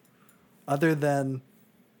movie. Other than...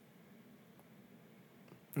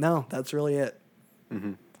 No, that's really it.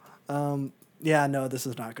 Mm-hmm. Yeah, no, this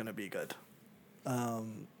is not going to be good.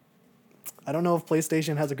 I don't know if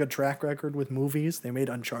PlayStation has a good track record with movies. They made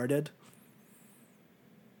Uncharted.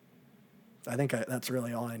 I think that's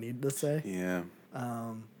really all I need to say. Yeah.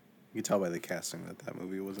 You can tell by the casting that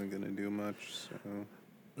movie wasn't going to do much. So.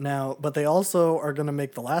 Now, but they also are going to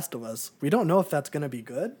make The Last of Us. We don't know if that's going to be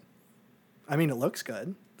good. I mean, it looks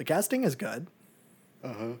good. The casting is good.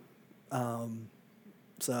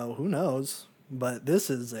 So who knows? But this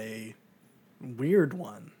is a weird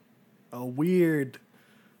one.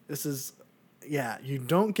 This is, yeah, you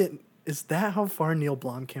don't get, is that how far Neil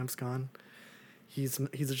Blomkamp's gone? He's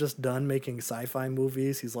just done making sci-fi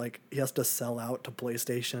movies. He's like, he has to sell out to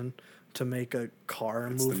PlayStation to make a car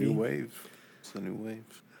movie. It's the new wave. It's the new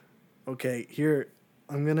wave. Okay, here,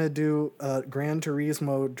 I'm going to do a Gran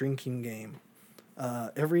Turismo drinking game.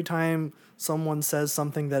 Every time someone says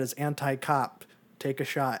something that is anti-cop, take a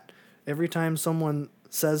shot. Every time someone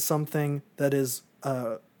says something that is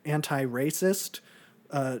anti-racist,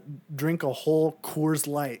 drink a whole Coors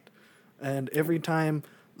Light. And every time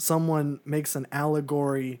someone makes an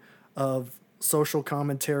allegory of social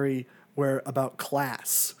commentary about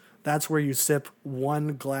class, that's where you sip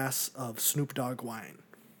one glass of Snoop Dogg wine.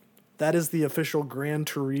 That is the official Gran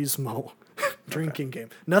Turismo drinking game.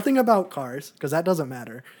 Nothing about cars, because that doesn't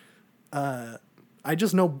matter. I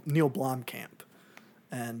just know Neil Blomkamp,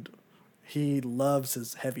 and he loves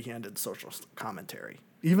his heavy-handed social commentary,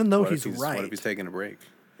 even though he's right. What if he's taking a break,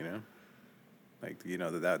 you know? Like, you know,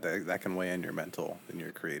 that can weigh on your mental and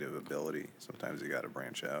your creative ability. Sometimes you got to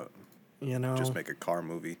branch out. You know? Just make a car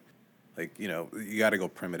movie. Like, you know, you got to go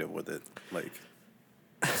primitive with it. Like,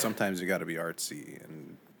 sometimes you got to be artsy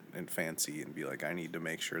and fancy and be like, I need to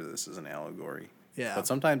make sure this is an allegory. Yeah. But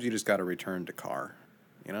sometimes you just got to return to car,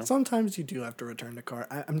 you know? Sometimes you do have to return to car.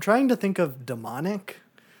 I'm trying to think of demonic.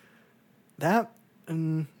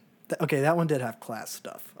 Okay, that one did have class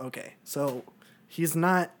stuff. Okay, so he's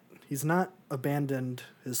not abandoned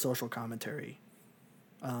his social commentary.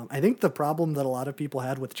 I think the problem that a lot of people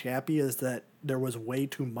had with Chappie is that there was way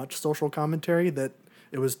too much social commentary, that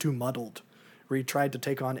it was too muddled, where he tried to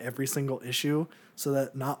take on every single issue so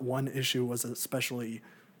that not one issue was especially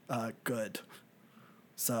good.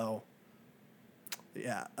 So,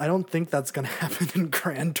 yeah, I don't think that's going to happen in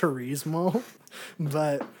Gran Turismo,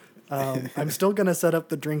 but I'm still going to set up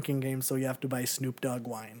the drinking game so you have to buy Snoop Dogg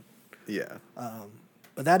wine. Yeah.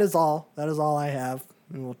 But that is all. That is all I have.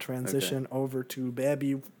 And we'll transition over to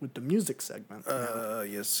Babby with the music segment.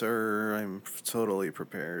 Yes, sir. I'm totally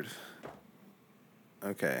prepared.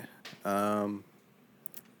 Okay.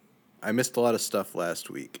 I missed a lot of stuff last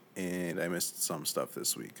week, and I missed some stuff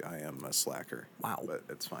this week. I am a slacker. Wow. But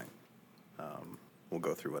it's fine. We'll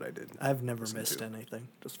go through what I did. I've never missed anything,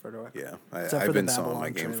 just for the record. Yeah, I've been selling my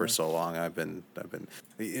game for so long. I've been,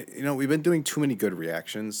 you know, we've been doing too many good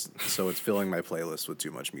reactions, so it's filling my playlist with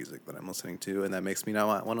too much music that I'm listening to, and that makes me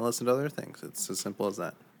not want to listen to other things. It's as simple as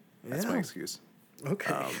that. That's my excuse.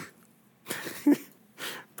 Okay.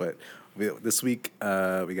 But this week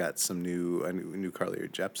we got some new Carly Rae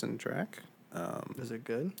Jepsen track. Is it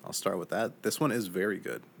good? I'll start with that. This one is very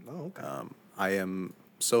good. Oh, okay. I am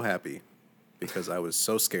so happy because I was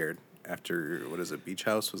so scared after, what is it, Beach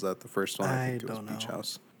House? Was that the first one? I think it was don't Beach know.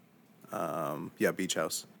 House. Yeah, Beach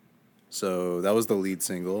House. So that was the lead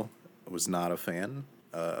single. I was not a fan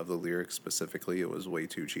of the lyrics specifically. It was way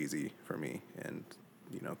too cheesy for me. And,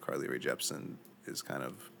 you know, Carly Rae Jepsen is kind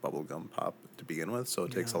of bubblegum pop to begin with, so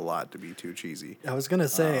it takes a lot to be too cheesy. I was going to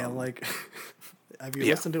say, I'm like, have you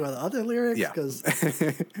listened to the other lyrics? Yeah. Because,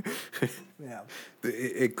 yeah.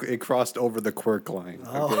 It crossed over the quirk line.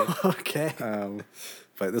 Oh, okay.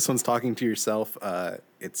 But this one's Talking to Yourself.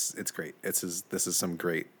 It's great. This is some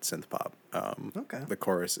great synth pop. Okay. The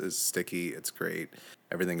chorus is sticky. It's great.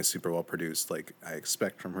 Everything is super well produced, like I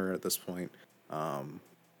expect from her at this point.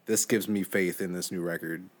 This gives me faith in this new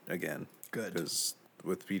record again. Good. Because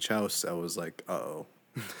with Beach House, I was like, uh-oh,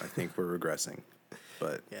 I think we're regressing.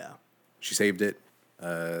 But Yeah. she saved it.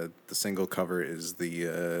 The single cover is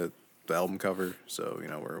the album cover, so you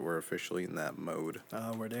know we're officially in that mode.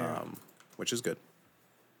 We're there. Which is good.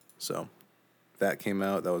 So that came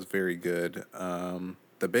out. That was very good.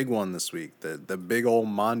 The big one this week, the big old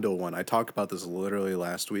Mondo one. I talked about this literally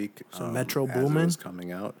last week. So Metro as Boomin? it was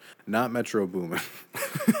coming out. Not Metro Boomin.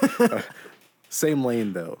 Same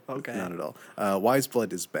lane though. Okay. Not at all. Wise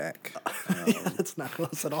Blood is back. Yeah, that's not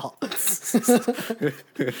close at all.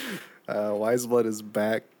 Wise Blood is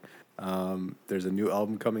back. There's a new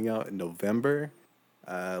album coming out in November.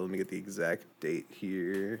 Let me get the exact date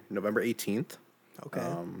here. November 18th. Okay.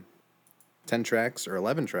 10 tracks, or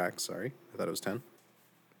 11 tracks, sorry. I thought it was 10.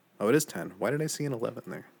 Oh, it is 10. Why did I see an 11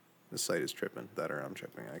 there? This site is tripping. That or I'm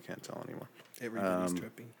tripping. I can't tell anymore. Everybody's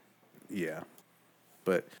tripping. Yeah.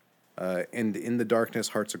 But In the Darkness,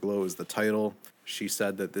 Hearts Aglow is the title. She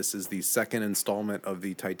said that this is the second installment of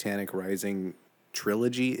the Titanic Rising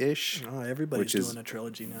trilogy-ish. Oh, everybody's doing a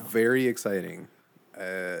trilogy now. Very exciting.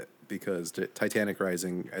 because Titanic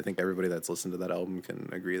Rising, I think everybody that's listened to that album can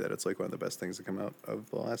agree that it's like one of the best things to come out of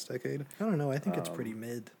the last decade. I don't know. I think it's pretty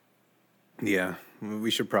mid. Yeah, we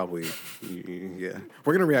should probably. Yeah,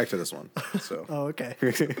 we're gonna react to this one. So. Oh, okay.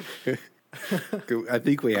 I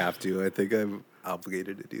think we have to. I think I'm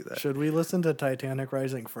obligated to do that. Should we listen to Titanic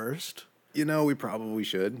Rising first? You know, we probably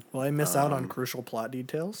should. Will I miss out on crucial plot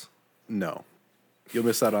details? No. You'll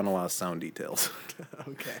miss out on a lot of sound details.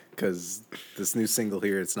 Okay. Because this new single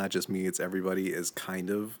here, it's not just me, it's everybody, is kind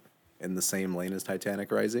of in the same lane as Titanic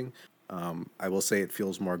Rising. I will say it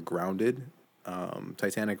feels more grounded.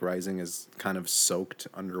 Titanic Rising is kind of soaked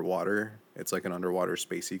underwater. It's like an underwater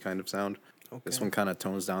spacey kind of sound. Okay. This one kind of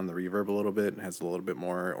tones down the reverb a little bit and has a little bit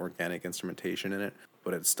more organic instrumentation in it,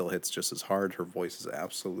 but it still hits just as hard. Her voice is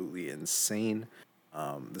absolutely insane.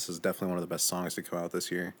 This is definitely one of the best songs to come out this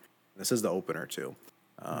year. This is the opener too,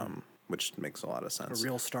 which makes a lot of sense. A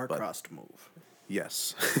real star-crossed move.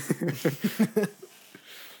 Yes.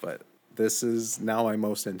 But this is now my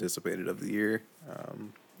most anticipated of the year.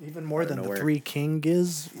 Even more than the Three King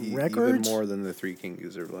Giz records? Even more than the Three King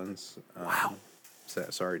Gizzard ones. Wow.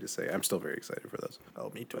 Sorry to say. I'm still very excited for those. Oh,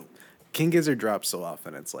 me too. King Gizzard drops so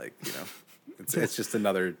often, it's like, you know, it's just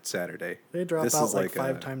another Saturday. They drop out like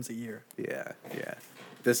 5 times a year. Yeah, yeah.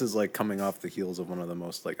 This is like coming off the heels of one of the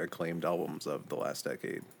most like acclaimed albums of the last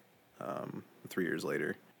decade, 3 years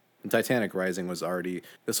later. And Titanic Rising was already,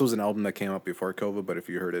 this was an album that came out before COVID, but if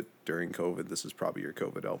you heard it during COVID, this is probably your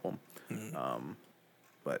COVID album.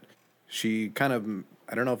 But she kind of,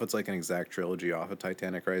 I don't know if it's like an exact trilogy off of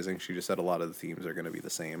Titanic Rising. She just said a lot of the themes are going to be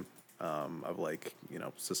the same, of like, you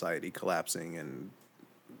know, society collapsing and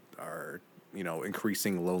our, you know,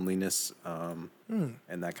 increasing loneliness, and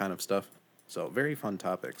that kind of stuff. So very fun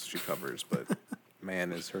topics she covers, but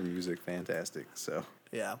man, is her music fantastic. So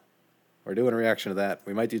yeah, we're doing a reaction to that.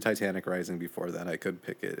 We might do Titanic Rising before then. I could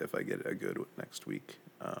pick it if I get a good next week,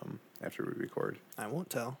 after we record. I won't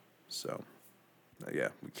tell. So, yeah,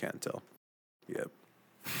 we can't tell. Yep.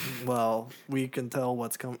 Well, we can tell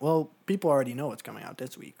what's coming. Well, people already know what's coming out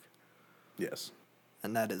this week. Yes.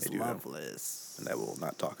 And that is Loveless. And I will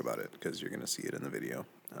not talk about it because you're going to see it in the video.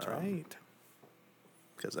 That's right.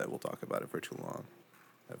 Because I will talk about it for too long.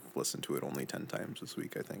 I've listened to it only 10 times this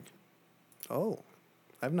week, I think. Oh,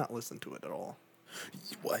 I've not listened to it at all.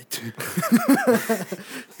 What?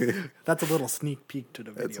 That's a little sneak peek to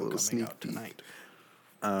the video coming out tonight.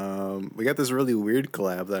 We got this really weird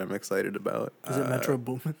collab that I'm excited about. Is it Metro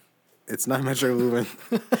Boomin? It's not Metro Boomin.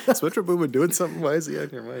 Is Metro Boomin doing something? Why is he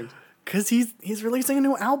on your mind? Because he's releasing a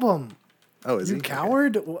new album. Oh, is he? You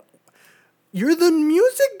coward? Okay. You're the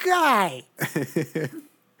music guy.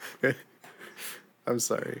 I'm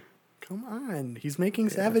sorry. Come on. He's making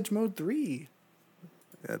Savage Mode 3.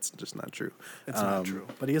 That's just not true. It's not true.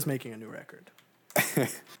 But he is making a new record.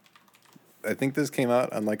 I think this came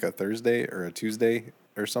out on like a Thursday or a Tuesday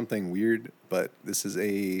or something weird, but this is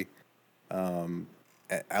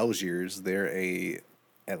at Algiers. They're a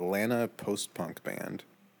Atlanta post-punk band.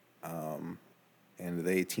 And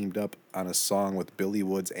they teamed up on a song with Billy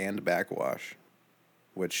Woods and Backwash,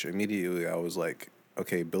 which immediately I was like,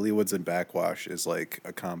 okay, Billy Woods and Backwash is like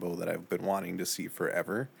a combo that I've been wanting to see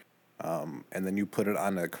forever. And then you put it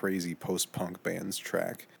on a crazy post-punk band's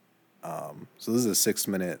track. So this is a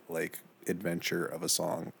 6-minute like adventure of a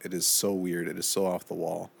song. It is so weird. It is so off the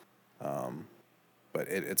wall. But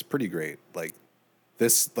it's pretty great. Like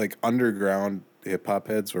this, like underground hip hop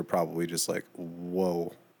heads were probably just like,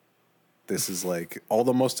 whoa. This is like all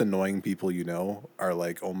the most annoying people you know are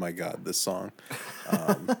like, oh my God, this song.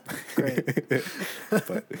 Great.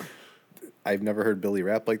 But I've never heard Billy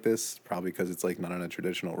rap like this, probably because it's like not on a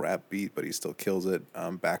traditional rap beat, but he still kills it.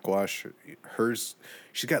 Backwash,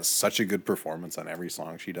 she's got such a good performance on every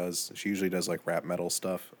song she does. She usually does like rap metal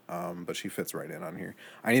stuff, but she fits right in on here.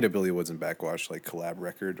 I need a Billy Woods and Backwash like collab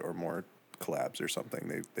record or more collabs or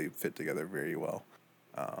something. They fit together very well.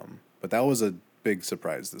 But that was a big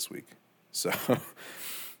surprise this week. So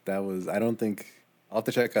that was, I don't think, I'll have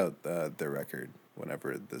to check out their record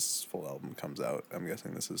whenever this full album comes out. I'm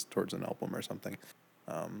guessing this is towards an album or something.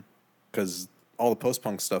 Because all the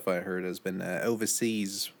post-punk stuff I heard has been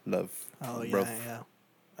overseas love. Oh, yeah, rough. yeah.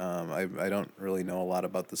 I don't really know a lot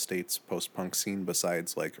about the States post-punk scene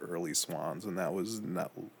besides like early Swans, and that was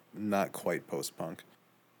not quite post-punk.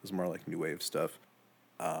 It was more like new wave stuff.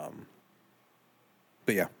 But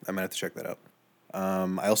yeah, I might have to check that out.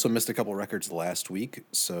 I also missed a couple records last week,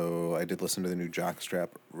 so I did listen to the new Jockstrap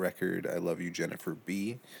record, I Love You, Jennifer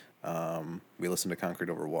B. We listened to Concrete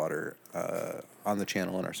Over Water on the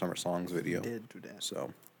channel in our Summer Songs video. We did do that.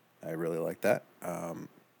 So I really like that.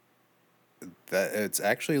 That it's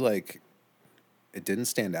actually like it didn't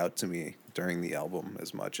stand out to me during the album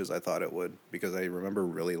as much as I thought it would, because I remember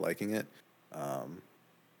really liking it.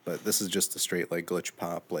 But this is just a straight like glitch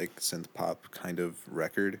pop, like synth pop kind of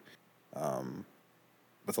record,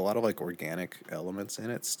 with a lot of like organic elements in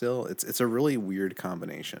it. Still, it's a really weird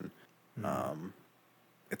combination.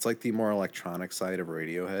 It's like the more electronic side of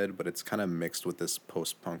Radiohead, but it's kind of mixed with this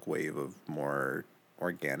post-punk wave of more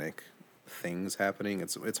organic things happening.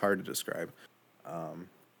 It's hard to describe.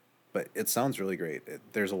 But it sounds really great.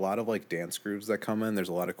 There's a lot of like dance grooves that come in. There's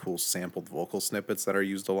a lot of cool sampled vocal snippets that are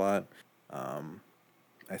used a lot.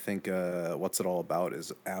 I think What's It All About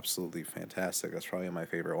is absolutely fantastic. That's probably my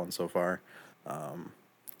favorite one so far. I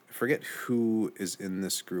forget who is in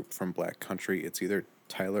this group from Black Country. It's either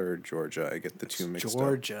Tyler or Georgia. I get the two mixed up.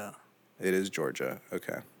 Georgia. It is Georgia.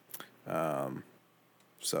 Okay.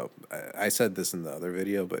 So I said this in the other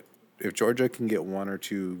video, but if Georgia can get one or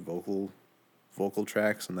two vocal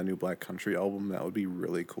tracks on the new Black Country album, that would be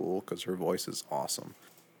really cool because her voice is awesome.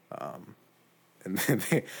 And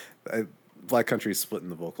then Black Country is splitting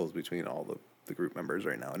the vocals between all the group members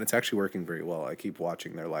right now, and it's actually working very well. I keep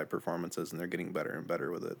watching their live performances, and they're getting better and better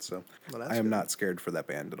with it. So I am not scared for that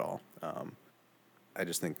band at all. I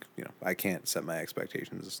just think, I can't set my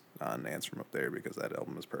expectations on Answer From Up There because that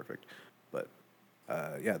album is perfect. But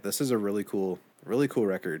yeah, this is a really cool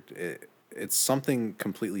record. It's something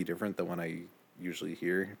completely different than what I usually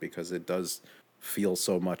hear, because it does feel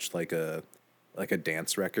so much like a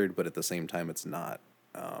dance record, but at the same time it's not.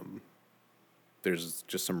 There's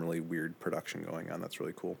just some really weird production going on that's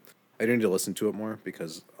really cool. I need to listen to it more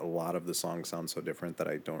because a lot of the songs sound so different that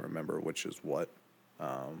I don't remember which is what.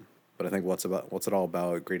 But I think What's It All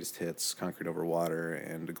About, Greatest Hits, Concrete Over Water,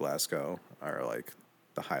 and Glasgow are like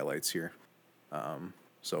the highlights here.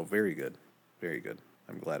 So very good, very good.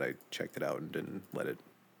 I'm glad I checked it out and didn't let it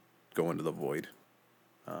go into the void.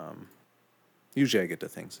 Usually I get to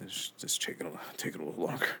things and just take it a little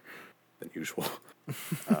longer than usual.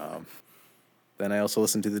 Then I also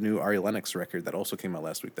listened to the new Ari Lennox record that also came out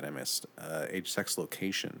last week that I missed. Age, Sex,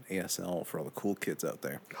 Location, ASL, for all the cool kids out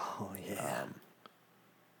there. Oh, yeah.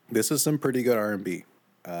 This is some pretty good R&B.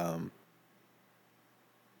 I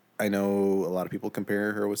know a lot of people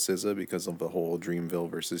compare her with SZA because of the whole Dreamville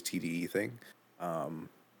versus TDE thing. I'll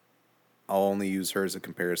only use her as a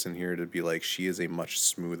comparison here to be like, she is a much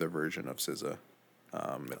smoother version of SZA,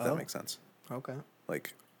 if that makes sense. Okay.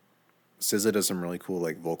 Like, SZA does some really cool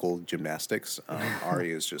like vocal gymnastics.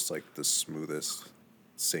 Ari is just like the smoothest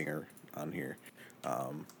singer on here.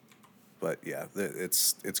 But yeah,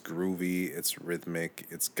 it's groovy, it's rhythmic,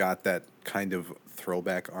 it's got that kind of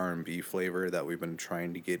throwback R&B flavor that we've been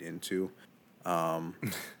trying to get into, and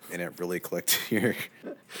it really clicked here.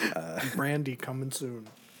 Brandy coming soon.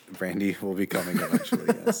 Brandy will be coming eventually,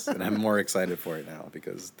 yes, and I'm more excited for it now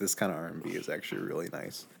because this kind of R&B is actually really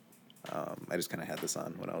nice. I just kind of had this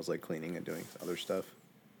on when I was like cleaning and doing other stuff,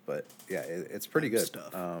 but yeah, it's pretty good.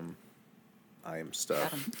 Stuff. I am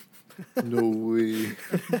stuff. No way.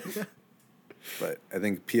 But I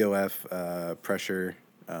think POF, Pressure,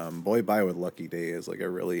 Boy Bye with Lucky Day is like a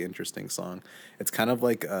really interesting song. It's kind of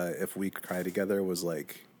like If We Cry Together was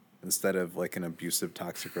like, instead of like an abusive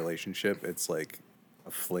toxic relationship, it's like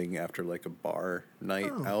a fling after like a bar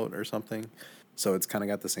night out or something. So it's kind of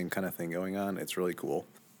got the same kind of thing going on. It's really cool.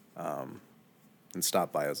 And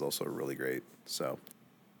Stop By is also really great. So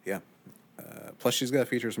yeah. Plus she's got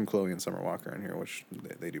features from Chloe and Summer Walker in here, which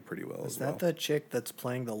they do pretty well as well. Is that the chick that's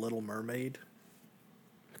playing the Little Mermaid?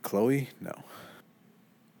 Chloe? No.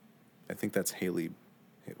 I think that's Haley.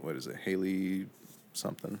 What is it? Haley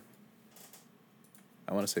something.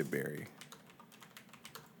 I want to say Barry.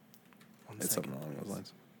 It's something along those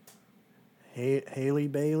lines. Haley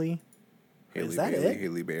Bailey? Haley Is that Bailey, it?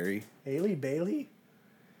 Haley Berry. Haley Bailey?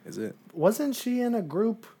 Is it? Wasn't she in a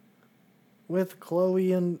group with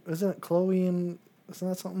Chloe and... Isn't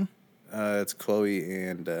that something? It's Chloe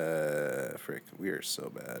and... frick, we are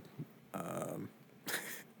so bad.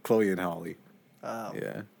 Chloe and Holly. Oh.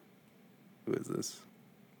 Yeah. Who is this?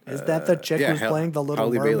 Is that the chick who's playing the Little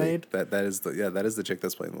Holly Mermaid? Bailey. That is the chick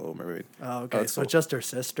that's playing the Little Mermaid. Oh, okay. So cool. it's just her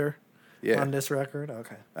sister Yeah. on this record?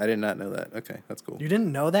 Okay. I did not know that. Okay, that's cool. You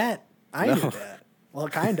didn't know that? I No. knew that. Well,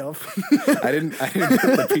 kind of. I didn't put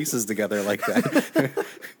the pieces together like that.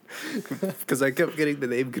 Because I kept getting the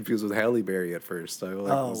name confused with Halle Berry at first. So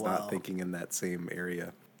I was not thinking in that same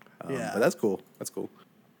area. Yeah. But that's cool. That's cool.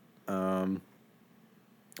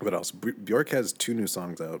 What else? Bjork has 2 new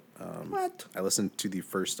songs out. What? I listened to the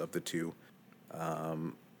first of the 2.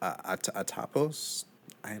 Atapos?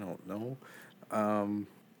 I don't know.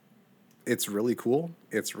 It's really cool.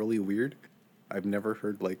 It's really weird. I've never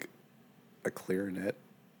heard like a clarinet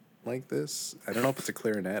like this. I don't know if it's a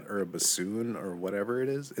clarinet or a bassoon or whatever it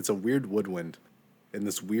is. It's a weird woodwind in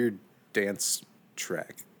this weird dance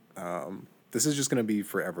track. This is just going to be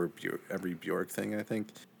forever every Bjork thing, I think.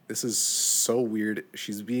 This is so weird.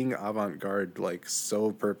 She's being avant-garde, like,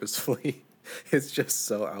 so purposefully. It's just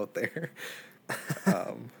so out there.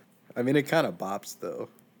 I mean, it kind of bops, though.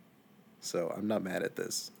 So I'm not mad at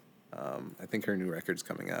this. I think her new record's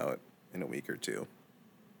coming out in a week or two.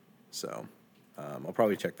 So I'll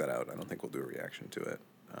probably check that out. I don't think we'll do a reaction to it.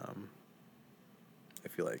 I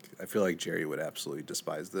feel like Jerry would absolutely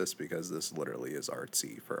despise this because this literally is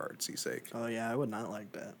artsy for artsy sake. Oh yeah, I would not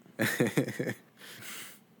like that.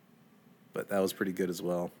 But that was pretty good as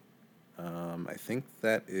well. I think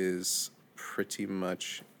that is pretty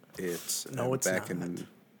much it. No, it's not.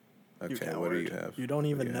 Okay, what do you have? You don't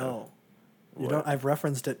even know. You don't. I've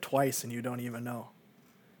referenced it twice, and you don't even know.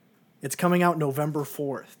 It's coming out November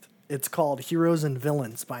 4th. It's called Heroes and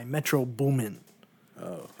Villains by Metro Boomin.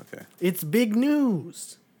 Oh, okay. It's big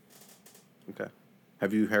news. Okay.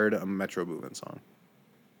 Have you heard a Metro Boomin song?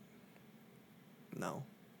 No.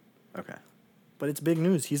 Okay. But it's big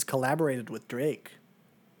news. He's collaborated with Drake.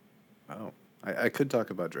 Oh. I could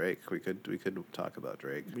talk about Drake. We could talk about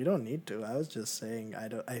Drake. We don't need to. I was just saying I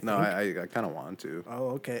kind of want to. Oh,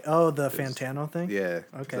 okay. Oh, the Fantano thing? Yeah.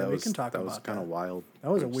 Okay, we can talk about that. That was kind of wild.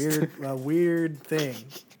 That was a weird thing.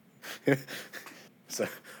 So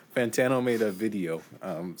Fantano made a video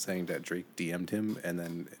saying that Drake DM'd him, and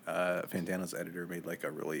then Fantano's editor made like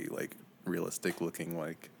a really like realistic looking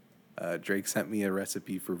like Drake sent me a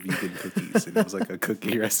recipe for vegan cookies, and it was like a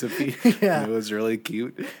cookie recipe. Yeah. And it was really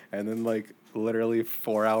cute. And then like literally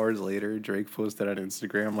 4 hours later, Drake posted on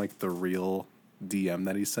Instagram like the real DM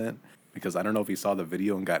that he sent, because I don't know if he saw the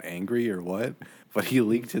video and got angry or what, but he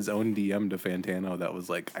leaked his own DM to Fantano that was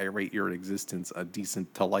like, I rate your existence a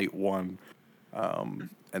decent to light 1. And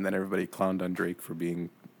then everybody clowned on Drake for being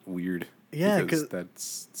weird. Yeah, because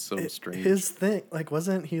that's so strange. His thing, like,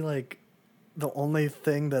 wasn't he like, the only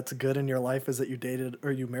thing that's good in your life is that you dated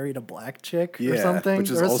or you married a black chick or something? Which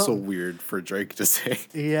is also weird for Drake to say.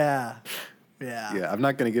 Yeah. Yeah. Yeah, I'm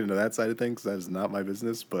not going to get into that side of things. That is not my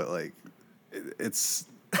business, but like, it's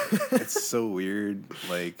so weird.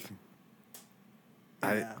 Like,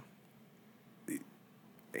 yeah.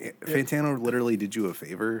 Fantano literally did you a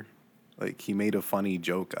favor. Like, he made a funny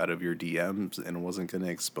joke out of your DMs and wasn't going to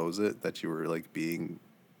expose it, that you were like being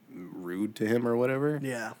rude to him or whatever.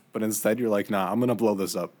 Yeah. But instead you're like, nah, I'm going to blow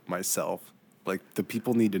this up myself. Like, the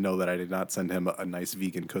people need to know that I did not send him a nice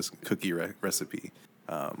vegan cookie recipe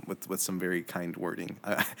with some very kind wording.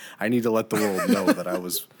 I need to let the world know that I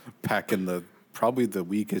was packing probably the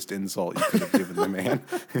weakest insult you could have given the man.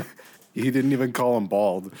 He didn't even call him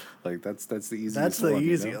bald. Like, that's the easiest one. That's the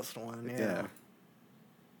easiest one, yeah.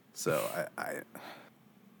 So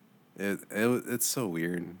it's so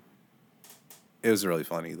weird. It was really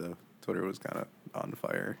funny though. Twitter was kind of on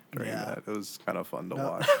fire during that. It was kind of fun to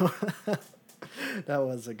watch. That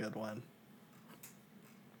was a good one.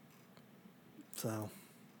 So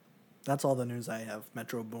that's all the news I have.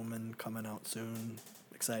 Metro Boomin coming out soon.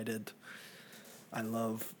 Excited. I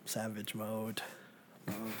love Savage Mode.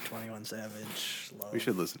 Love 21 Savage. We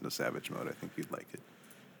should listen to Savage Mode. I think you'd like it.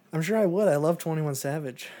 I'm sure I would. I love 21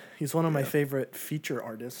 Savage. He's one of my favorite feature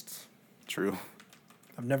artists. True.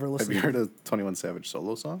 I've never listened. Have you heard a 21 Savage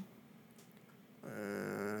solo song?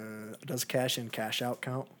 Does Cash In, Cash Out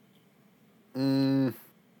count? We'll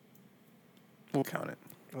count it.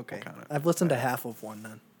 Okay. We'll count it. I've listened to half of one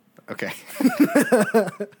then. Okay.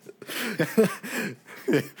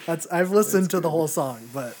 I've listened to the whole song,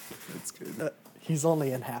 but that's good. He's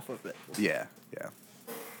only in half of it. Yeah.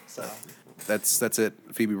 So that's it.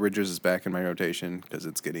 Phoebe Bridgers is back in my rotation because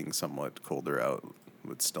it's getting somewhat colder out.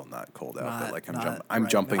 It's still not cold out, but like I'm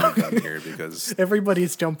jumping the gun here because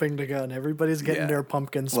everybody's jumping the gun. Everybody's getting their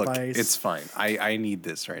pumpkin spice. Look, it's fine. I need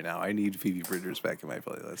this right now. I need Phoebe Bridgers back in my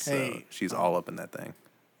playlist. Hey, so she's all up in that thing.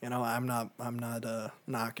 You know, I'm not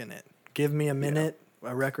knocking it. Give me a minute.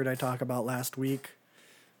 A record I talked about last week.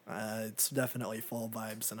 It's definitely fall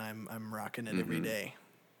vibes, and I'm rocking it every day.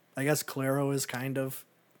 I guess Claro is kind of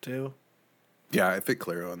too. Yeah, I fit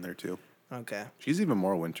Claro in there too. Okay. She's even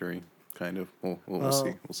more wintry, kind of. We'll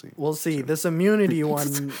see. We'll see. So. This Immunity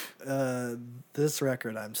one, this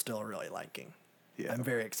record I'm still really liking. Yeah. I'm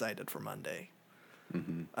very excited for Monday.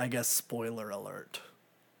 Mm-hmm. I guess spoiler alert.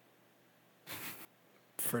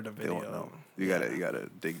 For the video. They won't know. You gotta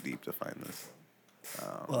dig deep to find this.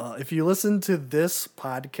 Well, if you listen to this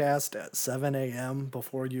podcast at 7 a.m.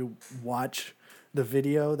 before you watch the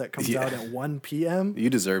video that comes out at 1 p.m. You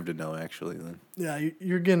deserve to know, actually, then. Yeah,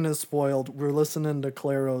 you're getting us spoiled. We're listening to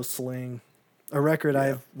Claro Sling, A record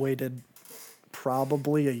I've waited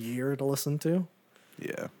probably a year to listen to.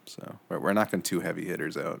 Yeah, so we're knocking 2 heavy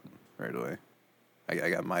hitters out right away. I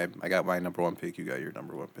got my number 1 pick. You got your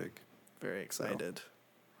number 1 pick. Very excited. So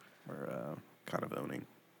we're kind of owning.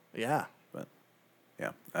 Yeah. But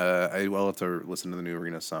yeah, I will have to listen to the new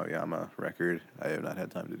Arena Sawayama record. I have not had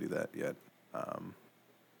time to do that yet.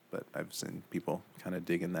 But I've seen people kind of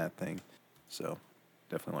digging that thing, so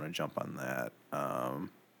definitely want to jump on that.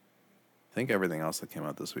 I think everything else that came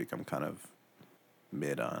out this week, I'm kind of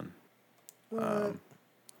mid on.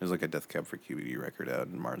 There's like a Death Cab for Cutie record out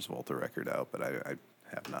and Mars Volta record out, but I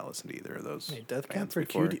have not listened to either of those. Wait, Death Cab for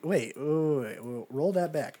Cutie. Wait, roll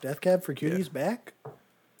that back. Death Cab for Cutie's back?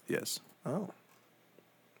 Yes. Oh.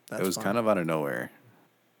 It was fun. kind of out of nowhere.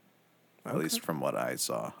 Okay. At least from what I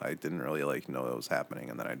saw. I didn't really know it was happening,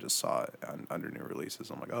 and then I just saw it under new releases.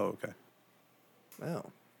 I'm like, oh, okay. Oh.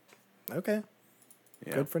 Okay.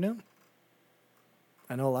 Yeah. Good for them.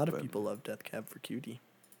 I know a lot of people love Death Cab for Cutie.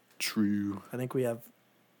 True. I think we have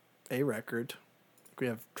a record. We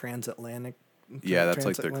have Transatlantic. Yeah, that's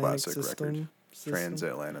like their classic system. record.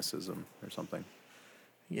 Transatlanticism or something.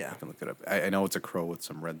 Yeah. I can look it up. I know it's a crow with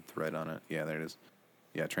some red thread on it. Yeah, there it is.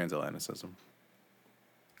 Yeah, Transatlanticism.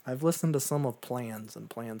 I've listened to some of Plans, and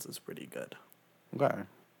Plans is pretty good. Okay.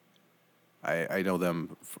 I know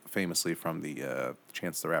them famously from the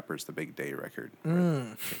Chance the Rapper's The Big Day record.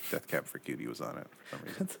 Death Cab for Cutie was on it for some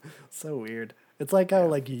reason. It's so weird. It's like how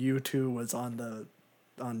like U2 was on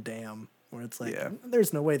Damn, where it's like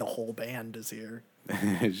there's no way the whole band is here.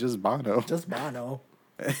 It's just Bono. Just Bono.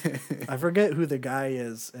 I forget who the guy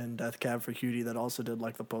is in Death Cab for Cutie that also did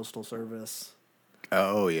like the Postal Service.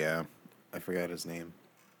 Oh yeah, I forgot his name.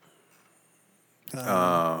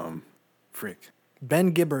 Frick.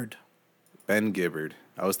 Ben Gibbard. Ben Gibbard.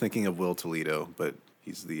 I was thinking of Will Toledo, but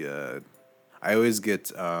he's the. I always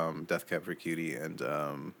get Death Cab for Cutie and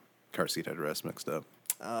Car Seat Headrest mixed up.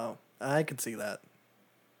 Oh, I could see that.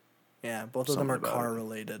 Yeah, both of them are car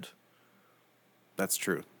related. That's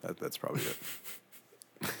true. That's probably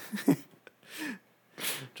it.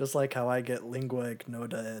 Just like how I get Lingua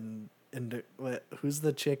Ignota and who's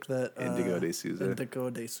the chick that Indigo de Souza. Indigo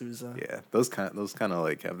de Souza. Yeah, those kind of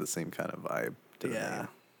like have the same kind of vibe to the name.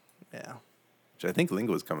 Yeah. Which I think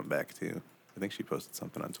Lingua's coming back too. I think she posted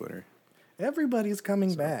something on Twitter. Everybody's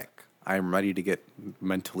coming back. I'm ready to get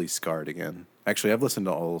mentally scarred again. Actually, I've listened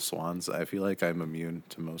to all Swans. I feel like I'm immune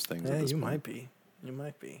to most things. Yeah, at this you point. might be. You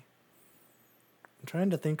might be. I'm trying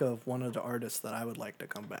to think of one of the artists that I would like to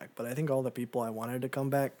come back, but I think all the people I wanted to come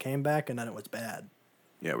back came back, and then it was bad.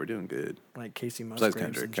 Yeah, we're doing good. Like Casey Musgraves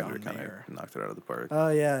and John Kendrick kind Mayer. of knocked it out of the park. Oh,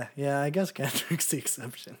 yeah. Yeah, I guess Kendrick's the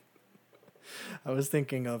exception. I was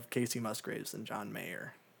thinking of Casey Musgraves and John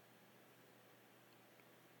Mayer.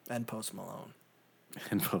 And Post Malone.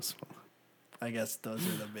 And Post Malone. I guess those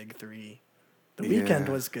are the big three. The Weeknd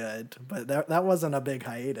was good, but that wasn't a big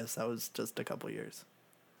hiatus. That was just a couple years.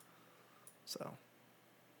 So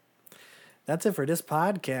that's it for this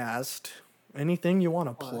podcast. Anything you want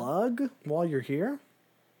to plug while you're here?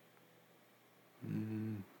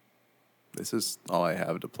 This is all I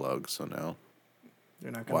have to plug, so now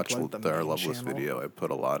You're not going to plug the our main Loveless channel? video. I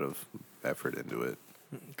put a lot of effort into it.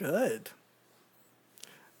 Good.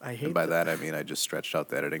 I hate And by that, I mean I just stretched out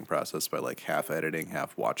the editing process by like half editing,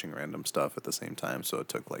 half watching random stuff at the same time. So it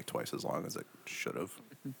took like twice as long as it should have.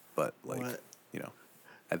 But like,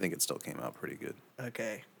 I think it still came out pretty good.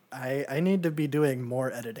 Okay. I need to be doing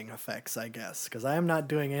more editing effects, I guess, because I am not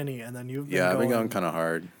doing any, and then you've been I've been going kind of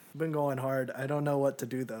hard. Been going hard. I don't know what to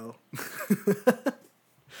do though.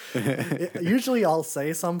 Usually I'll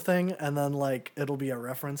say something and then like it'll be a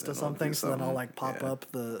reference to something, so then I'll like pop up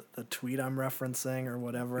the tweet I'm referencing or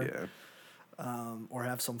whatever. Yeah. Or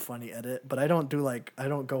have some funny edit. But I don't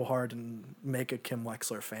go hard and make a Kim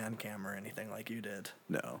Wexler fan cam or anything like you did.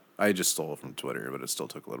 No. I just stole it from Twitter, but it still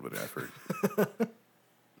took a little bit of effort.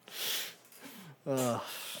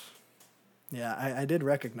 Yeah, I did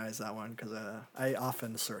recognize that one because I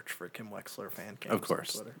often search for Kim Wexler fan cams. Of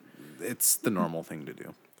course. On Twitter. It's the normal thing to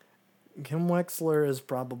do. Kim Wexler is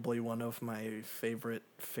probably one of my favorite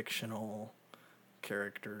fictional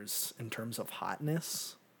characters in terms of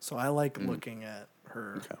hotness. So I like looking at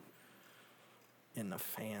her in a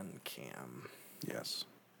fan cam. Yes.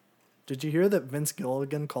 Did you hear that Vince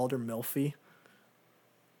Gilligan called her Milfy?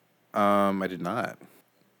 I did not.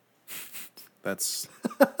 That's...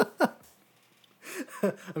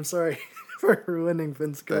 I'm sorry for ruining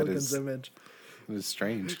Vince Gilligan's image. It is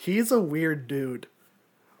strange. He's a weird dude.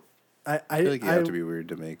 I feel like you have to be weird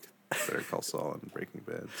to make Better Call Saul and Breaking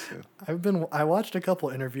Bad. So. I watched a couple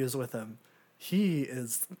interviews with him. He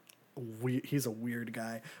is he's a weird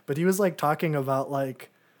guy. But he was like talking about like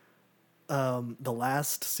the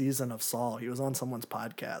last season of Saul. He was on someone's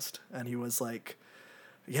podcast and he was like,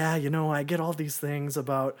 yeah, I get all these things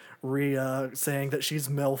about Rhea saying that she's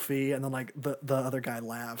milfy, and then like the other guy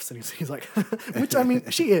laughs and he's like, which I mean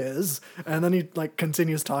she is, and then he like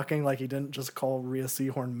continues talking like he didn't just call Rhea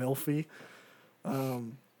Seahorn milfy.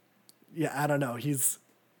 Yeah, I don't know. He's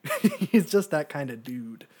just that kind of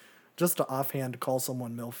dude. Just to offhand call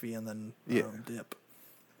someone milfy and then dip.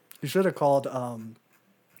 You should have called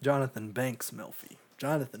Jonathan Banks milfy.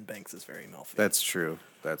 Jonathan Banks is very milfy. That's true.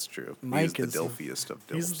 Mike He's the dilfiest of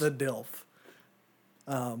dilfs. He's the dilf.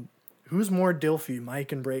 Who's more dilfy,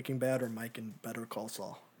 Mike in Breaking Bad or Mike in Better Call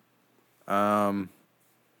Saul? I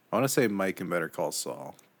want to say Mike in Better Call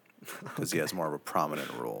Saul because he has more of a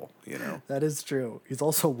prominent role, That is true. He's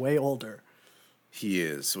also way older. He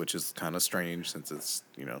is, which is kind of strange since it's,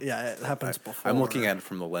 Yeah, it happens before. I'm looking at it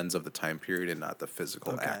from the lens of the time period and not the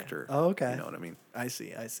physical actor. Oh, okay. You know what I mean? I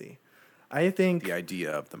see. I think... The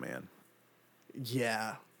idea of the man.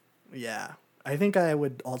 Yeah. I think I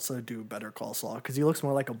would also do Better Call Saul because he looks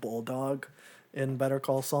more like a bulldog in Better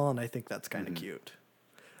Call Saul, and I think that's kind of cute.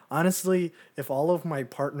 Honestly, if all of my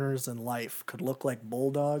partners in life could look like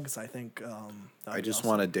bulldogs, I think I just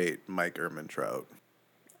want to date Mike Ehrmantraut.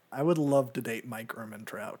 I would love to date Mike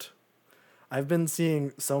Ehrmantraut. I've been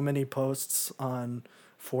seeing so many posts on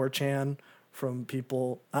 4chan from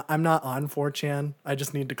people. I'm not on 4chan. I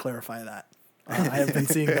just need to clarify that. I have been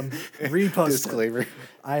seeing them reposted. Disclaimer.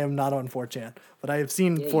 I am not on 4chan, but I have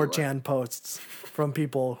seen 4chan posts from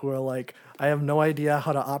people who are like, I have no idea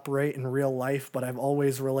how to operate in real life, but I've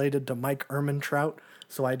always related to Mike Ehrmantraut,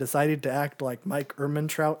 so I decided to act like Mike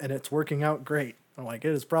Ehrmantraut, and it's working out great. I'm like,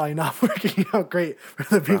 it is probably not working out great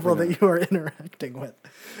for the people that you are interacting with,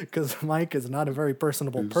 because Mike is not a very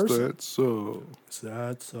personable person. That's so.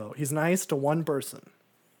 That's so. He's nice to one person.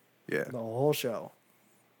 Yeah. The whole show.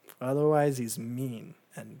 Otherwise, he's mean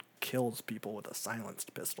and kills people with a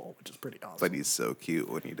silenced pistol, which is pretty awesome. But he's so cute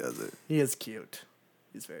when he does it. He is cute.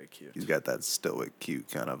 He's very cute. He's got that stoic,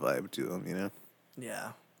 cute kind of vibe to him,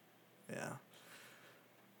 Yeah.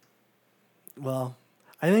 Well,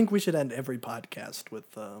 I think we should end every podcast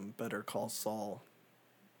with Better Call Saul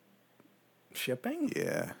shipping?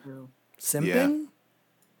 Yeah. Simping?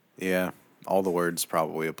 Yeah. All the words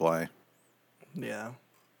probably apply. Yeah.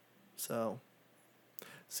 So,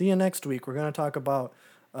 see you next week. We're going to talk about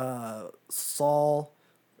Saul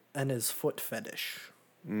and his foot fetish.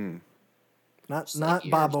 Not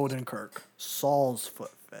Bob Odenkirk. Saul's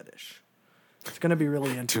foot fetish. It's going to be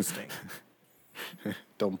really interesting.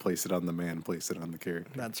 Don't place it on the man, place it on the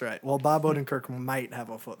character. That's right. Well, Bob Odenkirk might have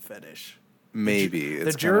a foot fetish. Maybe.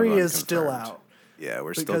 The jury is still out. Yeah,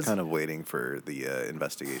 we're still kind of waiting for the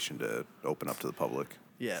investigation to open up to the public.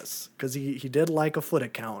 Yes, because he did like a foot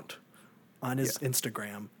account on his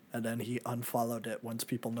Instagram, and then he unfollowed it once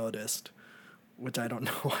people noticed, which I don't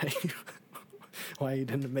know why he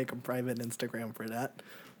didn't make a private Instagram for that.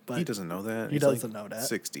 But he doesn't know that. He doesn't know that.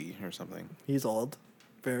 60 or something. He's old.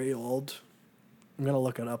 Very old. I'm going to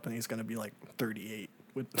look it up, and he's going to be like 38.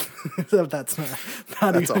 That's not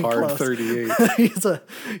That's even a hard close. 38.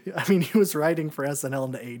 He was writing for SNL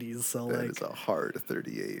in the 80s, so that is a hard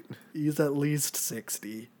 38. He's at least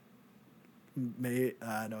 60.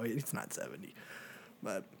 No, he's not 70.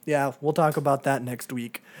 But yeah, we'll talk about that next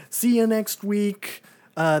week. See you next week.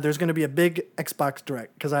 There's going to be a big Xbox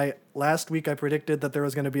Direct because last week I predicted that there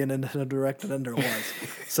was going to be a Nintendo Direct and then there was.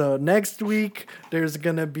 So next week there's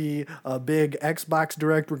going to be a big Xbox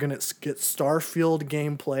Direct. We're going to get Starfield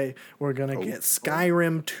gameplay. We're going to get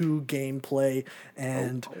Skyrim 2 gameplay,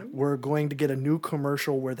 and we're going to get a new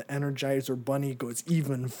commercial where the Energizer Bunny goes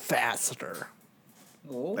even faster.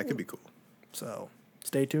 That could be cool. So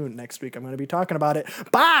stay tuned. Next week I'm going to be talking about it.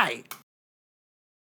 Bye!